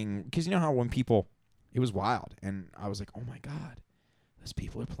talking. Because you know how when people, it was wild. And I was like, oh my God, those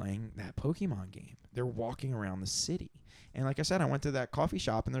people are playing that Pokemon game. They're walking around the city. And like I said, I went to that coffee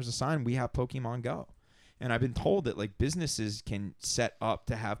shop and there's a sign, we have Pokemon Go. And I've been told that like businesses can set up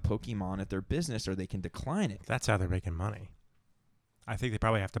to have Pokemon at their business or they can decline it. That's how they're making money. I think they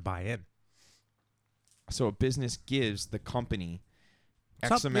probably have to buy in. So a business gives the company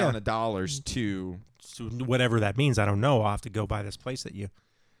X amount of dollars to... So whatever that means, I don't know. I'll have to go by this place that you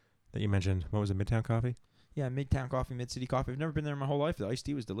mentioned. What was it, Midtown Coffee? Yeah, Midtown Coffee, Mid-City Coffee. I've never been there in my whole life. The iced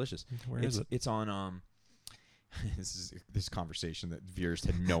tea was delicious. Where is it? It's on... this conversation that veers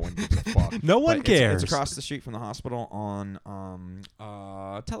to no one gives a fuck. No one cares. It's across the street from the hospital on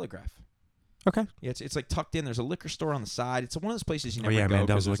Telegraph. Okay. Yeah, it's like tucked in. There's a liquor store on the side. It's one of those places you never go Mandel's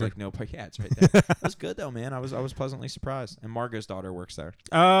because there's Liquor. like no... Yeah, it's right there. It was good though, man. I was pleasantly surprised. And Margot's daughter works there.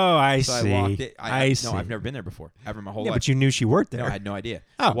 Oh, I So see. I walked in. I see. No, I've never been there before. Ever in my whole life. But you knew she worked there. No, I had no idea.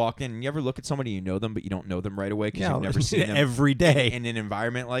 Oh. Walked in, and you ever look at somebody, you know them, but you don't know them right away because you've never seen them every day. in an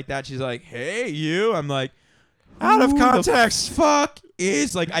environment like that. She's like, hey, you. I'm like, out of who context. The fuck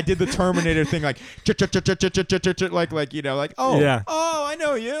is like I did the Terminator thing, like you know, like oh, I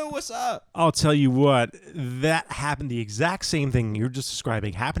know you. What's up? I'll tell you what, that happened. The exact same thing you're just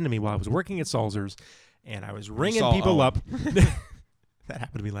describing happened to me while I was working at Salzer's, and I was ringing people up. That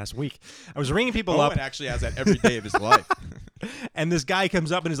happened to me last week. I was ringing people up. Owen actually has that every day of his life. And this guy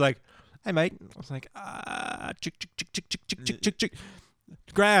comes up and he's like, "Hey, mate." I was like, chick.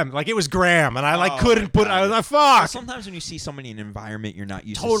 Graham, like it was Graham, and I couldn't put. I was like, "Fuck!" Sometimes when you see somebody in an environment you're not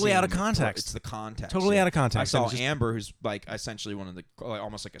used to, totally seeing out of them, context. It's the context. Totally out of context. I saw Amber, who's like essentially one of the,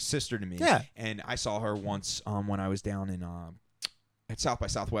 almost like a sister to me. Yeah. And I saw her once when I was down in at South by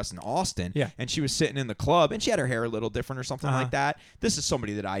Southwest in Austin. Yeah. And she was sitting in the club, and she had her hair a little different or something like that. This is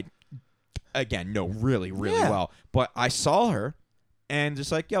somebody that I, again, know really, really well. But I saw her. And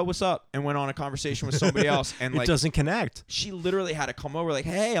just like, yo, what's up? And went on a conversation with somebody else. And like, it doesn't connect. She literally had to come over like,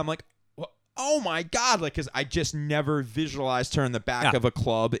 hey, I'm like, oh my God. Like, because I just never visualized her in the back of a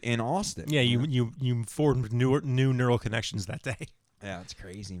club in Austin. Yeah, you formed new neural connections that day. Yeah, it's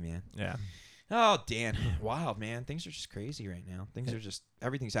crazy, man. Yeah. Oh, Dan. Wild, man. Things are just crazy right now. Things are just,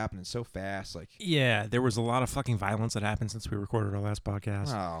 everything's happening so fast. Like, yeah, there was a lot of fucking violence that happened since we recorded our last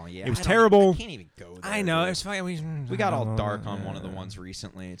podcast. Oh, yeah. It was terrible. I can't even go there. I know. Dude. It's fine. We got all dark on one of the ones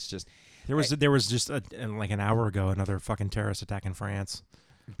recently. It's just. There was just like an hour ago, another fucking terrorist attack in France.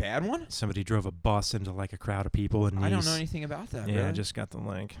 Bad one? Somebody drove a bus into like a crowd of people in Nice. I don't know anything about that. Yeah, really. I just got the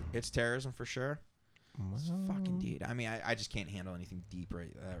link. It's terrorism for sure. Fucking dude. I mean, I just can't handle anything deep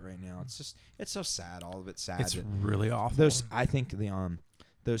right now. It's so sad. All of it's sad. It's really awful. I think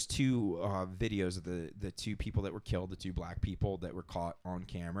those two videos of the two people that were killed, the two black people that were caught on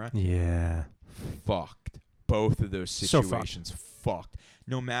camera. Yeah. Fucked. Both of those So situations fucked.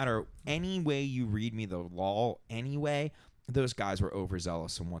 No matter any way you read me the law, anyway, those guys were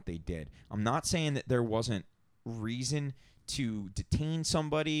overzealous in what they did. I'm not saying that there wasn't reason to detain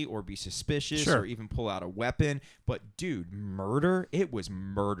somebody or be suspicious or even pull out a weapon, but dude, murder, it was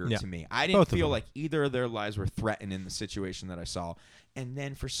murder to me. I didn't feel like either of their lives were threatened in the situation that I saw. And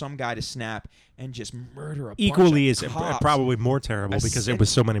then for some guy to snap and just murder a equally bunch is of cops, probably more terrible because it was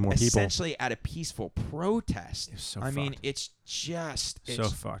so many more people. Essentially at a peaceful protest. I mean, it's just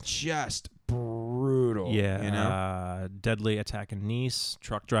fucked. Just brutal. Yeah. You know? Deadly attack in Nice.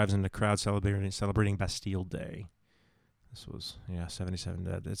 Truck drives into crowd celebrating Bastille Day. This was 77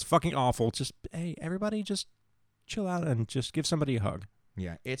 dead. It's fucking awful. Just hey, everybody, just chill out and just give somebody a hug.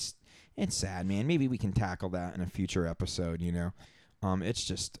 Yeah, it's sad, man. Maybe we can tackle that in a future episode. You know. It's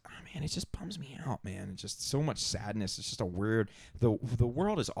just, man, it just bums me out, man. It's just so much sadness. It's just a weird. The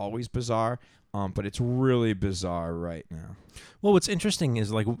world is always bizarre, but it's really bizarre right now. Well, what's interesting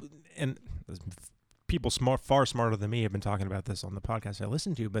is and people far smarter than me have been talking about this on the podcast I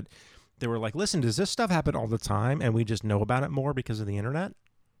listen to, but they were like, "Listen, does this stuff happen all the time, and we just know about it more because of the internet,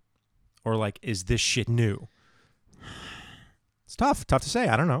 or is this shit new?" It's tough to say.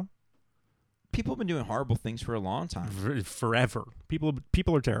 I don't know. People have been doing horrible things for a long time. Forever. People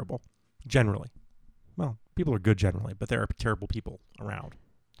are terrible, generally. Well, people are good generally, but there are terrible people around.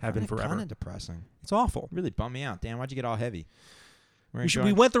 Have been forever. Kind of depressing. It's awful. Really bummed me out. Dan, why'd you get all heavy?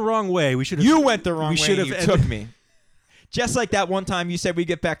 We went the wrong way. We should have. You went the wrong way. You took me. Just like that one time you said we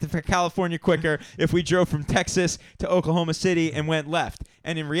get back to California quicker if we drove from Texas to Oklahoma City and went left.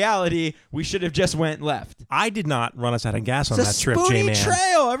 And in reality, we should have just went left. I did not run us out of gas on It's that trip, a J-Man. spoony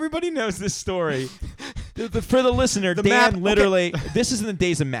trail. Everybody knows this story. For the listener, The Dan map- literally, this is in the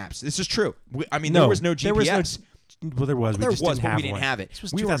days of maps. This is true. There was no GPS. There was no, There we just was, didn't but have we didn't one. have it. This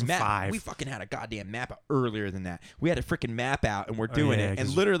was we 2005. We fucking had a goddamn map earlier than that. We had a freaking map out, and we're doing yeah, it. And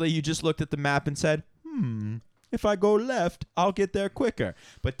 'cause- literally, you just looked at the map and said, if I go left, I'll get there quicker.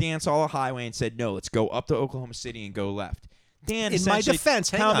 But Dan saw a highway and said, no, let's go up to Oklahoma City and go left. Dan, In my essentially, defense,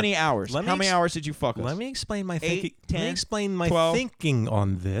 hang how on. many hours? Let me How many ex- hours did you fuck us? Let me explain my 8, thinking. 10, Let me explain my 12. thinking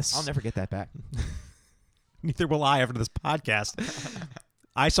on this. I'll never get that back. Neither will I after this podcast.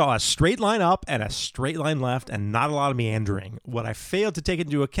 I saw a straight line up and a straight line left and not a lot of meandering. What I failed to take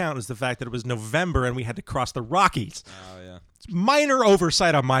into account is the fact that it was November and we had to cross the Rockies. Oh, yeah. It's minor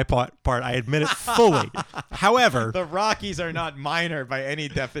oversight on my part. I admit it fully. However, The Rockies are not minor by any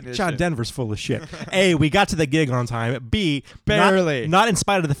definition. John Denver's full of shit. A, we got to the gig on time. B, Barely. Not in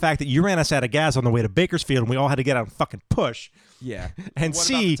spite of the fact that you ran us out of gas on the way to Bakersfield and we all had to get out and fucking push. Yeah. And what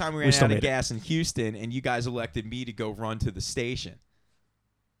C, about the time we ran still out of made it. gas in Houston and you guys elected me to go run to the station?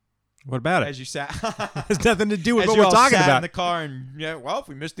 What about it? As you sat, Has nothing to do with as what you we're all talking sat about. in the car, and if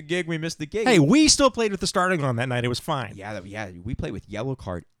we missed the gig, we missed the gig. Hey, we still played with the starting line that night. It was fine. Yeah, we played with Yellow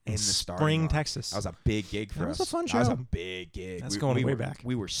Card in the starting Spring, line. Texas. That was a big gig for That us. was a fun That was a show. big gig. That's going way were, back.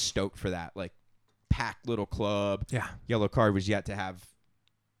 We were stoked for that. Packed little club. Yeah. Yellow Card was yet to have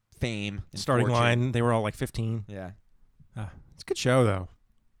fame. And Starting fortune. line, they were all 15. Yeah. It's a good show, though.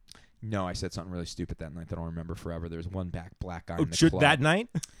 No, I said something really stupid that night that I'll remember forever. There's one black guy Oh, in the should club. that night?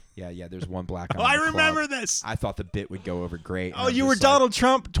 Yeah, there's one black guy Oh, in I the remember club. this. I thought the bit would go over great. Oh, you were Donald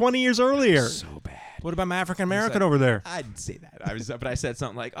Trump 20 years earlier. So bad. What about my African American He's like- over there? I didn't say that. But I said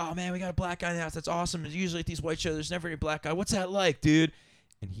something like, "Oh man, we got a black guy in the house. That's awesome. Usually at these white shows, there's never any black guy. What's that like, dude?"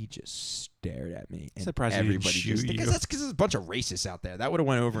 And he just stared at me. And Surprised he didn't everybody shoot just you. because there's a bunch of racists out there. That would have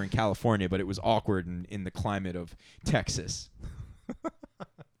went over in California, but it was awkward in the climate of Texas.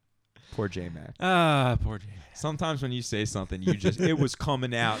 Poor J-Mac. Poor Jay. Sometimes when you say something, it was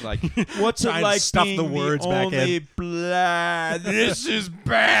coming out like, what's it Trying to like stuff being the words back in. only black? This is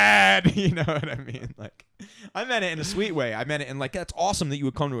bad. You know what I mean? I meant it in a sweet way. I meant it in that's awesome that you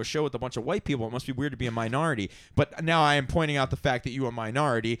would come to a show with a bunch of white people. It must be weird to be a minority. But now I am pointing out the fact that you are a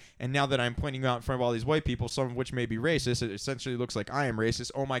minority, and now that I'm pointing out in front of all these white people, some of which may be racist, it essentially looks like I am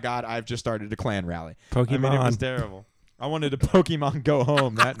racist. Oh my God, I've just started a Klan rally. Pokemon. I mean, it was terrible. I wanted to Pokemon Go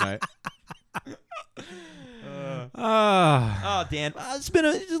home that night. Oh, Dan, it's been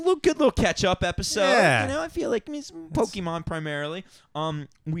a good little catch-up episode. Yeah. I feel like it's Pokemon primarily.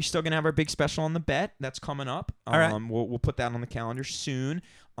 We still gonna have our big special on the bet that's coming up. All right. We'll put that on the calendar soon.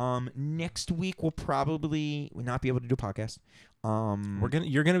 Next week we'll probably not be able to do a podcast.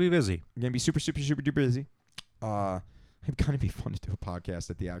 You're gonna be busy. We're gonna be super, super, super duper busy. It'd kind of be fun to do a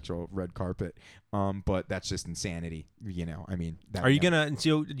podcast at the actual red carpet, but that's just insanity, you know. I mean, are you gonna?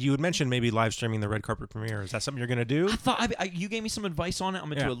 So you would mention maybe live streaming the red carpet premiere. Is that something you're gonna do? I thought you gave me some advice on it. I'm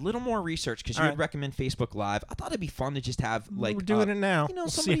gonna do a little more research because you would recommend Facebook Live. I thought it'd be fun to just have like we're doing it now. You know, we'll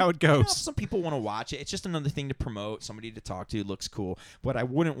see how it goes. You know, some people want to watch it. It's just another thing to promote. Somebody to talk to. It looks cool. What I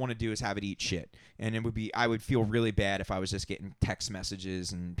wouldn't want to do is have it eat shit, and it would be. I would feel really bad if I was just getting text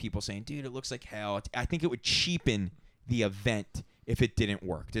messages and people saying, "Dude, it looks like hell." I think it would cheapen the event if it didn't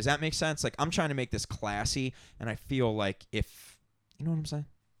work. Does that make sense? Like, I'm trying to make this classy, and I feel like if you know what I'm saying.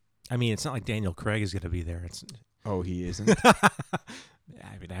 I mean, it's not like Daniel Craig is going to be there. Oh, he isn't. I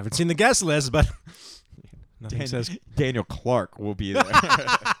mean, I haven't seen the guest list, but nothing says Daniel Clark will be there.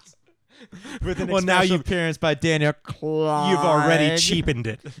 With an special appearance by Daniel Clark. You've already cheapened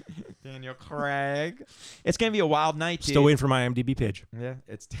it. Daniel Craig. It's gonna be a wild night, dude. Still waiting for my IMDb page. Yeah,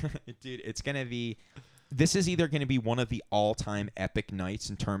 dude. It's gonna be. This is either going to be one of the all-time epic nights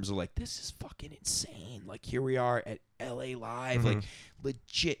in terms of like, this is fucking insane. Like, here we are at LA Live, like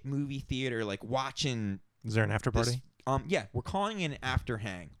legit movie theater, like watching. Is there an after party? Yeah, we're calling it an after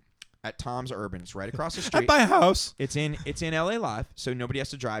hang at Tom's Urban. It's right across the street. At my house. It's in LA Live, so nobody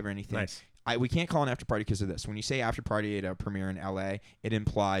has to drive or anything. Nice. We can't call an after party because of this. When you say after party at a premiere in LA, it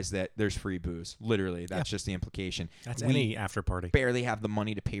implies that there's free booze. Literally, that's just the implication. That's any after party. Barely have the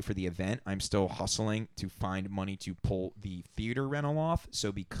money to pay for the event. I'm still hustling to find money to pull the theater rental off.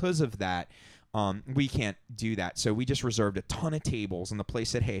 So because of that, we can't do that. So we just reserved a ton of tables, and the place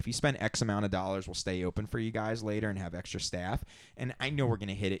said, hey, if you spend X amount of dollars, we'll stay open for you guys later and have extra staff. And I know we're going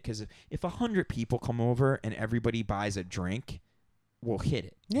to hit it because if 100 people come over and everybody buys a drink, we'll hit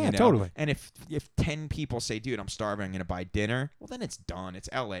it. Yeah, you know? totally. And if 10 people say, dude, I'm starving, I'm going to buy dinner, well, then it's done. It's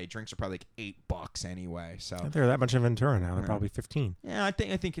LA. Drinks are probably like $8 anyway. So they're that much in Ventura now. They're probably 15. Yeah, I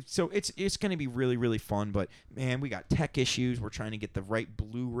think it's going to be really, really fun. But man, we got tech issues. We're trying to get the right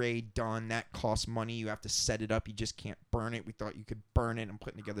Blu-ray done. That costs money. You have to set it up. You just can't burn it. We thought you could burn it. I'm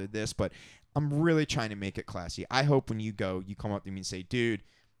putting together this, but I'm really trying to make it classy. I hope when you go, you come up to me and say, dude,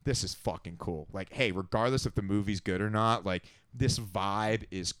 this is fucking cool. Like, hey, regardless if the movie's good or not, like, this vibe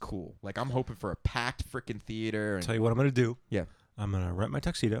is cool. Like, I'm hoping for a packed freaking theater. Tell you what I'm going to do. Yeah. I'm going to rent my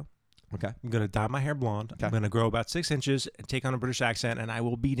tuxedo. Okay. I'm going to dye my hair blonde. Okay. I'm going to grow about 6 inches and take on a British accent, and I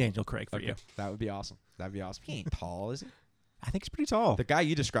will be Daniel Craig for you. That would be awesome. That'd be awesome. He ain't tall, is he? I think he's pretty tall. The guy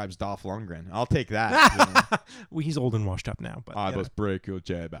you describe is Dolph Lundgren. I'll take that. You know? Well, he's old and washed up now. But I must break your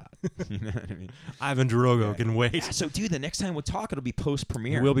jab out. You know what I mean? Ivan Drago can wait. Yeah, so, dude, the next time we'll talk, it'll be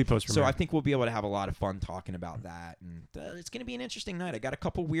post-premiere. It will be post-premiere. So I think we'll be able to have a lot of fun talking about that. And it's going to be an interesting night. I got a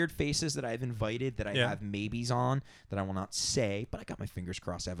couple weird faces that I've invited that I have maybes on that I will not say, but I got my fingers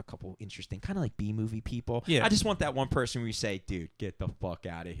crossed. I have a couple interesting, kind of like B-movie people. Yeah. I just want that one person where you say, dude, get the fuck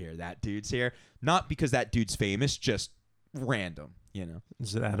out of here. That dude's here. Not because that dude's famous, just random, you know.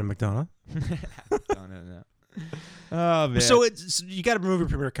 Is it Adam McDonough? No. Oh, man. So you got a movie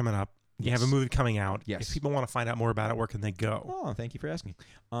premiere coming up. You have a movie coming out. Yes. If people want to find out more about it, where can they go? Oh, thank you for asking.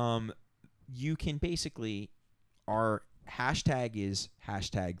 You can basically, our hashtag is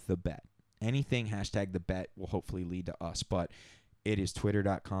 #TheBet. Anything #TheBet will hopefully lead to us, but it is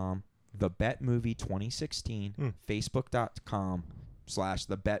twitter.com, TheBetMovie2016, Facebook.com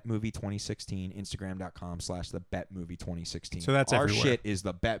 /TheBetMovie2016, Instagram.com /TheBetMovie2016. So that's our everywhere. shit is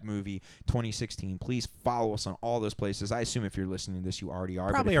The Bet Movie 2016. Please follow us on all those places. I assume if you're listening to this, you already are.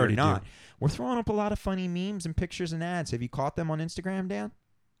 Probably but if already you're not, do. we're throwing up a lot of funny memes and pictures and ads. Have you caught them on Instagram, Dan?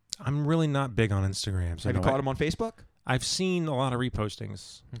 I'm really not big on Instagram. So Have you caught them on Facebook? I've seen a lot of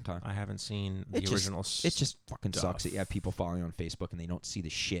repostings. Okay. I haven't seen the original It just fucking stuff. sucks that you have people following you on Facebook and they don't see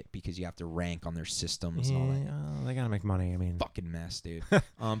the shit because you have to rank on their systems and all that. They gotta make money. I mean, Fucking mess, dude.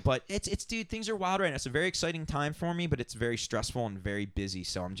 But it's dude, things are wild right now. It's a very exciting time for me, but it's very stressful and very busy.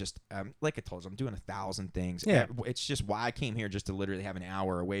 So I'm just like I told you, I'm doing 1,000 things. Yeah. It's just why I came here just to literally have an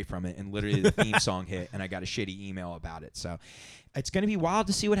hour away from it, and literally the theme song hit, and I got a shitty email about it. So it's gonna be wild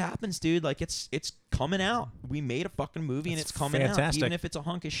to see what happens, dude. Like it's coming out. We made a fucking movie and it's coming out. Even if it's a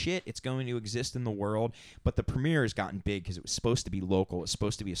hunk of shit, it's going to exist in the world. But the premiere has gotten big because it was supposed to be local. It was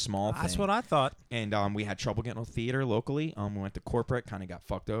supposed to be a small thing. That's what I thought. And we had trouble getting a theater locally. We went to corporate, kind of got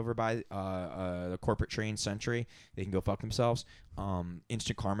fucked over by the corporate train Century. They can go fuck themselves.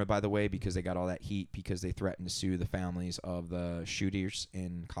 Instant karma, by the way, because they got all that heat because they threatened to sue the families of the shooters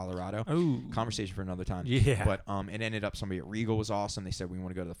in Colorado. Oh, Conversation for another time. Yeah. But it ended up somebody at Regal was awesome. They said, we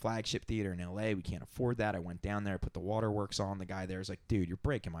want to go to the flagship theater in LA. We can't afford that. I went down there, put the waterworks on. The guy there was like, dude, you're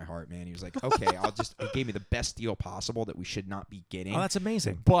breaking my heart, man. He was like, okay, he gave me the best deal possible that we should not be getting. Oh, that's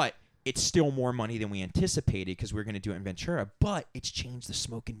amazing. But it's still more money than we anticipated because we're going to do it in Ventura, but it's changed the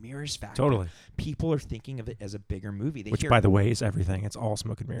smoke and mirrors factor. Totally. People are thinking of it as a bigger movie. Which, by the way, is everything. It's all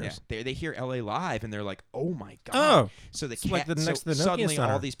smoke and mirrors. Yeah, they hear LA Live and they're like, "Oh my god!" Oh, so it's like the next to the Nokia suddenly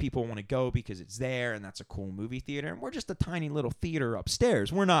Center. all these people want to go because it's there and that's a cool movie theater. And we're just a tiny little theater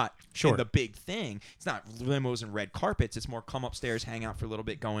upstairs. We're not in the big thing. It's not limos and red carpets. It's more come upstairs, hang out for a little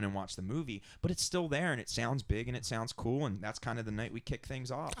bit, go in and watch the movie. But it's still there and it sounds big and it sounds cool. And that's kind of the night we kick things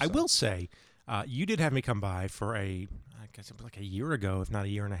off. I will say. You did have me come by for I guess it was like a year ago, if not a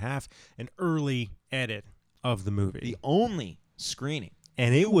year and a half, an early edit of the movie. The only screening.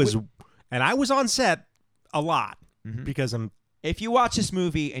 And it was, and I was on set a lot because if you watch this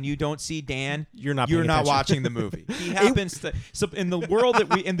movie and you don't see Dan, you're not watching the movie. He happens to. So in the world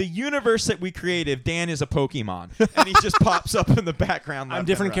in the universe that we created, Dan is a Pokemon, and he just pops up in the background. I'm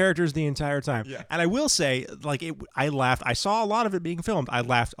different characters the entire time. Yeah. And I will say, like, I laughed. I saw a lot of it being filmed. I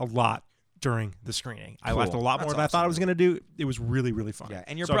laughed a lot during the screening. I laughed a lot more than I thought I was going to do. It was really, really fun. Yeah,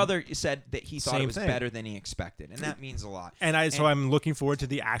 and your brother said that he thought it was better than he expected, and that means a lot. So I'm looking forward to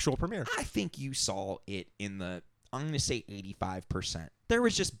the actual premiere. I think you saw it in the, I'm going to say 85%. There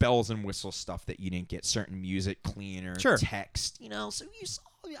was just bells and whistles stuff that you didn't get, certain music, cleaner, text, so you saw,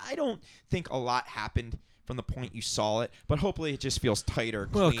 I don't think a lot happened from the point you saw it, but hopefully it just feels tighter,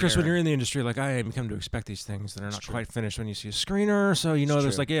 cleaner. Well, Chris, when you're in the industry, like I am, you come to expect these things that are not quite finished when you see a screener. So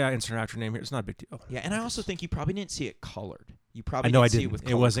there's like, insert actor name here. It's not a big deal. Yeah, and I also think you probably didn't see it colored. You probably didn't see it with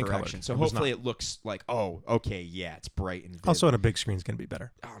color wasn't correction. colored. So hopefully it looks like, oh, okay, yeah, it's bright and vivid. Also, on a big screen is going to be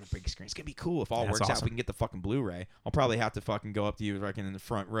better. Oh, on a big screen. It's going to be cool. If all works out, we can get the fucking Blu-ray. I'll probably have to fucking go up to you reckon in the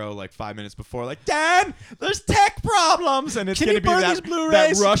front row like 5 minutes before, like, Dan, there's tech problems. And it's going to be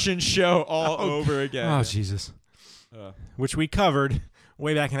that Russian show all over again. Oh, Jesus. Which we covered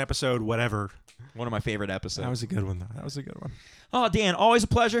way back in episode whatever. One of my favorite episodes. That was a good one, though. That was a good one. Oh, Dan, always a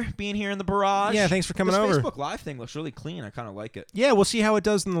pleasure being here in the barrage. Yeah, thanks for coming over. This Facebook Live thing looks really clean. I kind of like it. Yeah, we'll see how it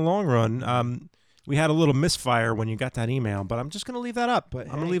does in the long run. We had a little misfire when you got that email, but I'm just going to leave that up. But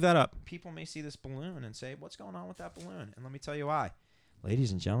I'm going to leave that up. People may see this balloon and say, what's going on with that balloon? And let me tell you why.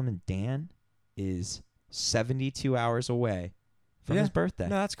 Ladies and gentlemen, Dan is 72 hours away from his birthday.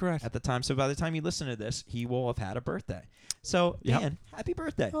 No, that's correct. At the time. So by the time you listen to this, he will have had a birthday. So, Dan, happy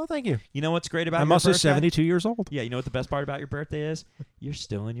birthday. Oh, thank you. You know what's great about your birthday? I'm also birthday? 72 years old. Yeah, you know what the best part about your birthday is? You're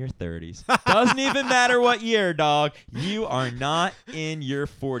still in your 30s. Doesn't even matter what year, dog. You are not in your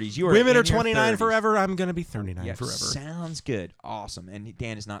 40s. You are Women in are 29 your 30s. forever. I'm going to be 39 forever. Sounds good. Awesome. And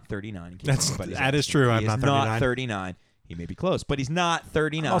Dan is not 39. That is true. I'm not 39. Not 39. He may be close, but he's not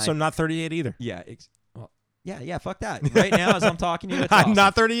 39. I'm also not 38 either. Yeah. Yeah, fuck that. Right now, as I'm talking to you, it's I'm awesome.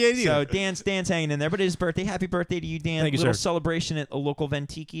 not 38 either. So Dan's hanging in there, but it's his birthday. Happy birthday to you, Dan. Thank you, little sir. celebration at a local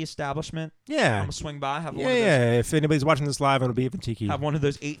Ventiki establishment. Yeah. I'm going to swing by, have one of those. Yeah, if anybody's watching this live, it'll be at Ventiki. Have one of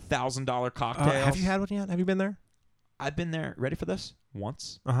those $8,000 cocktails. Have you had one yet? Have you been there? I've been there. Ready for this?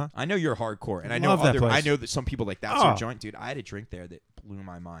 Once. Uh-huh. I know you're hardcore, and I know Love that place. I know that some people like that's their joint, dude. I had a drink there that blew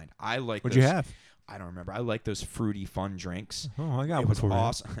my mind. I like. What'd you have? I don't remember. I like those fruity, fun drinks. Oh, I got it one was for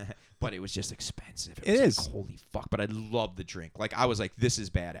awesome, but it was just expensive. It is. Like, holy fuck! But I love the drink. Like I was like, this is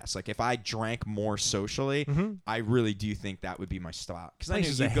badass. Like if I drank more socially, I really do think that would be my style. Because I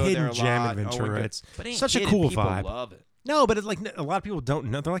know you go there a lot. In Ventura. It's but such a cool people vibe. Love it. No, but it's like a lot of people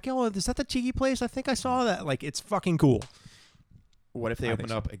don't know. They're like, oh, is that the cheeky place? I think I saw that. Like, it's fucking cool. What if they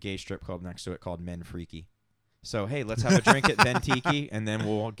opened up a gay strip club next to it called Men Freaky? So, hey, let's have a drink at Ventiki, and then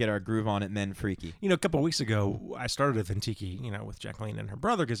we'll get our groove on at Men Freaky. A couple of weeks ago, I started at Ventiki, with Jacqueline and her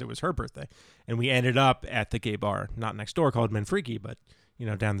brother because it was her birthday. And we ended up at the gay bar, not next door called Men Freaky, but,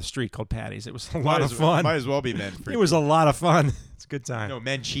 down the street called Patty's. It was a lot of fun. Might as well be Men Freaky. It was a lot of fun. It's a good time. No,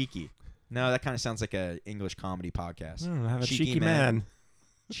 Men Cheeky. No, that kind of sounds like an English comedy podcast. I have a cheeky man.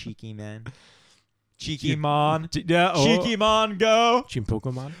 Cheeky man. CheekyMon. CheekyMon CheekyMon Go.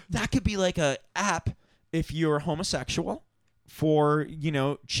 Pokémon. That could be like a app if you're homosexual for,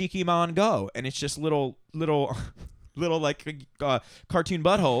 CheekyMon Go. And it's just little like cartoon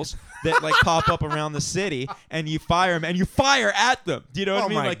buttholes that like pop up around the city, and you fire them and you fire at them. Do you know what I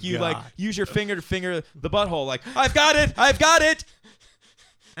mean? Like you like use your finger to finger the butthole. Like I've got it.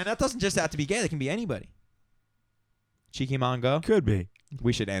 And that doesn't just have to be gay. That can be anybody. CheekyMon Go. Could be.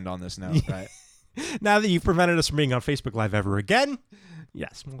 We should end on this note, right? Now that you've prevented us from being on Facebook Live ever again,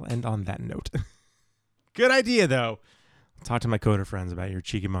 yes, we'll end on that note. Good idea, though. Talk to my coder friends about your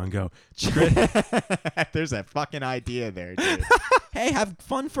CheekyMon Go. There's that fucking idea there, dude. Hey, have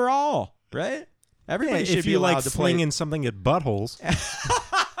fun for all, right? Everybody should be allowed to play. If you like flinging something at buttholes.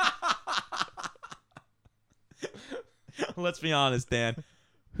 Let's be honest, Dan.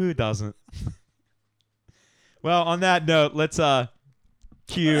 Who doesn't? Well, on that note, let's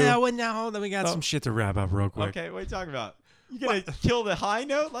Q. Yeah, well, now then we got some shit to wrap up real quick. Okay, what are you talking about? You gonna kill the high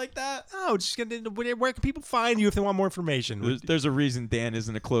note like that? Oh, just gonna. Where can people find you if they want more information? There's a reason Dan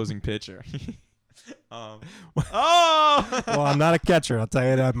isn't a closing pitcher. Well, I'm not a catcher. I'll tell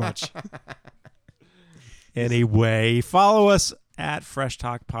you that much. Anyway, follow us at Fresh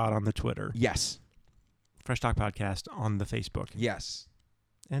Talk Pod on the Twitter. Yes. Fresh Talk Podcast on the Facebook. Yes.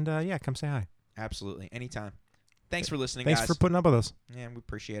 And come say hi. Absolutely. Anytime. Thanks for listening, Thanks guys. for putting up with us. Yeah, we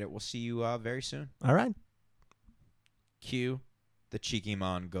appreciate it. We'll see you very soon. All right. Cue the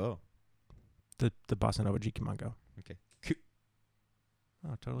CheekyMon Go. The Bossa Nova CheekyMon Go. Okay.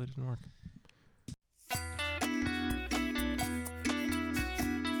 Oh, it totally didn't work.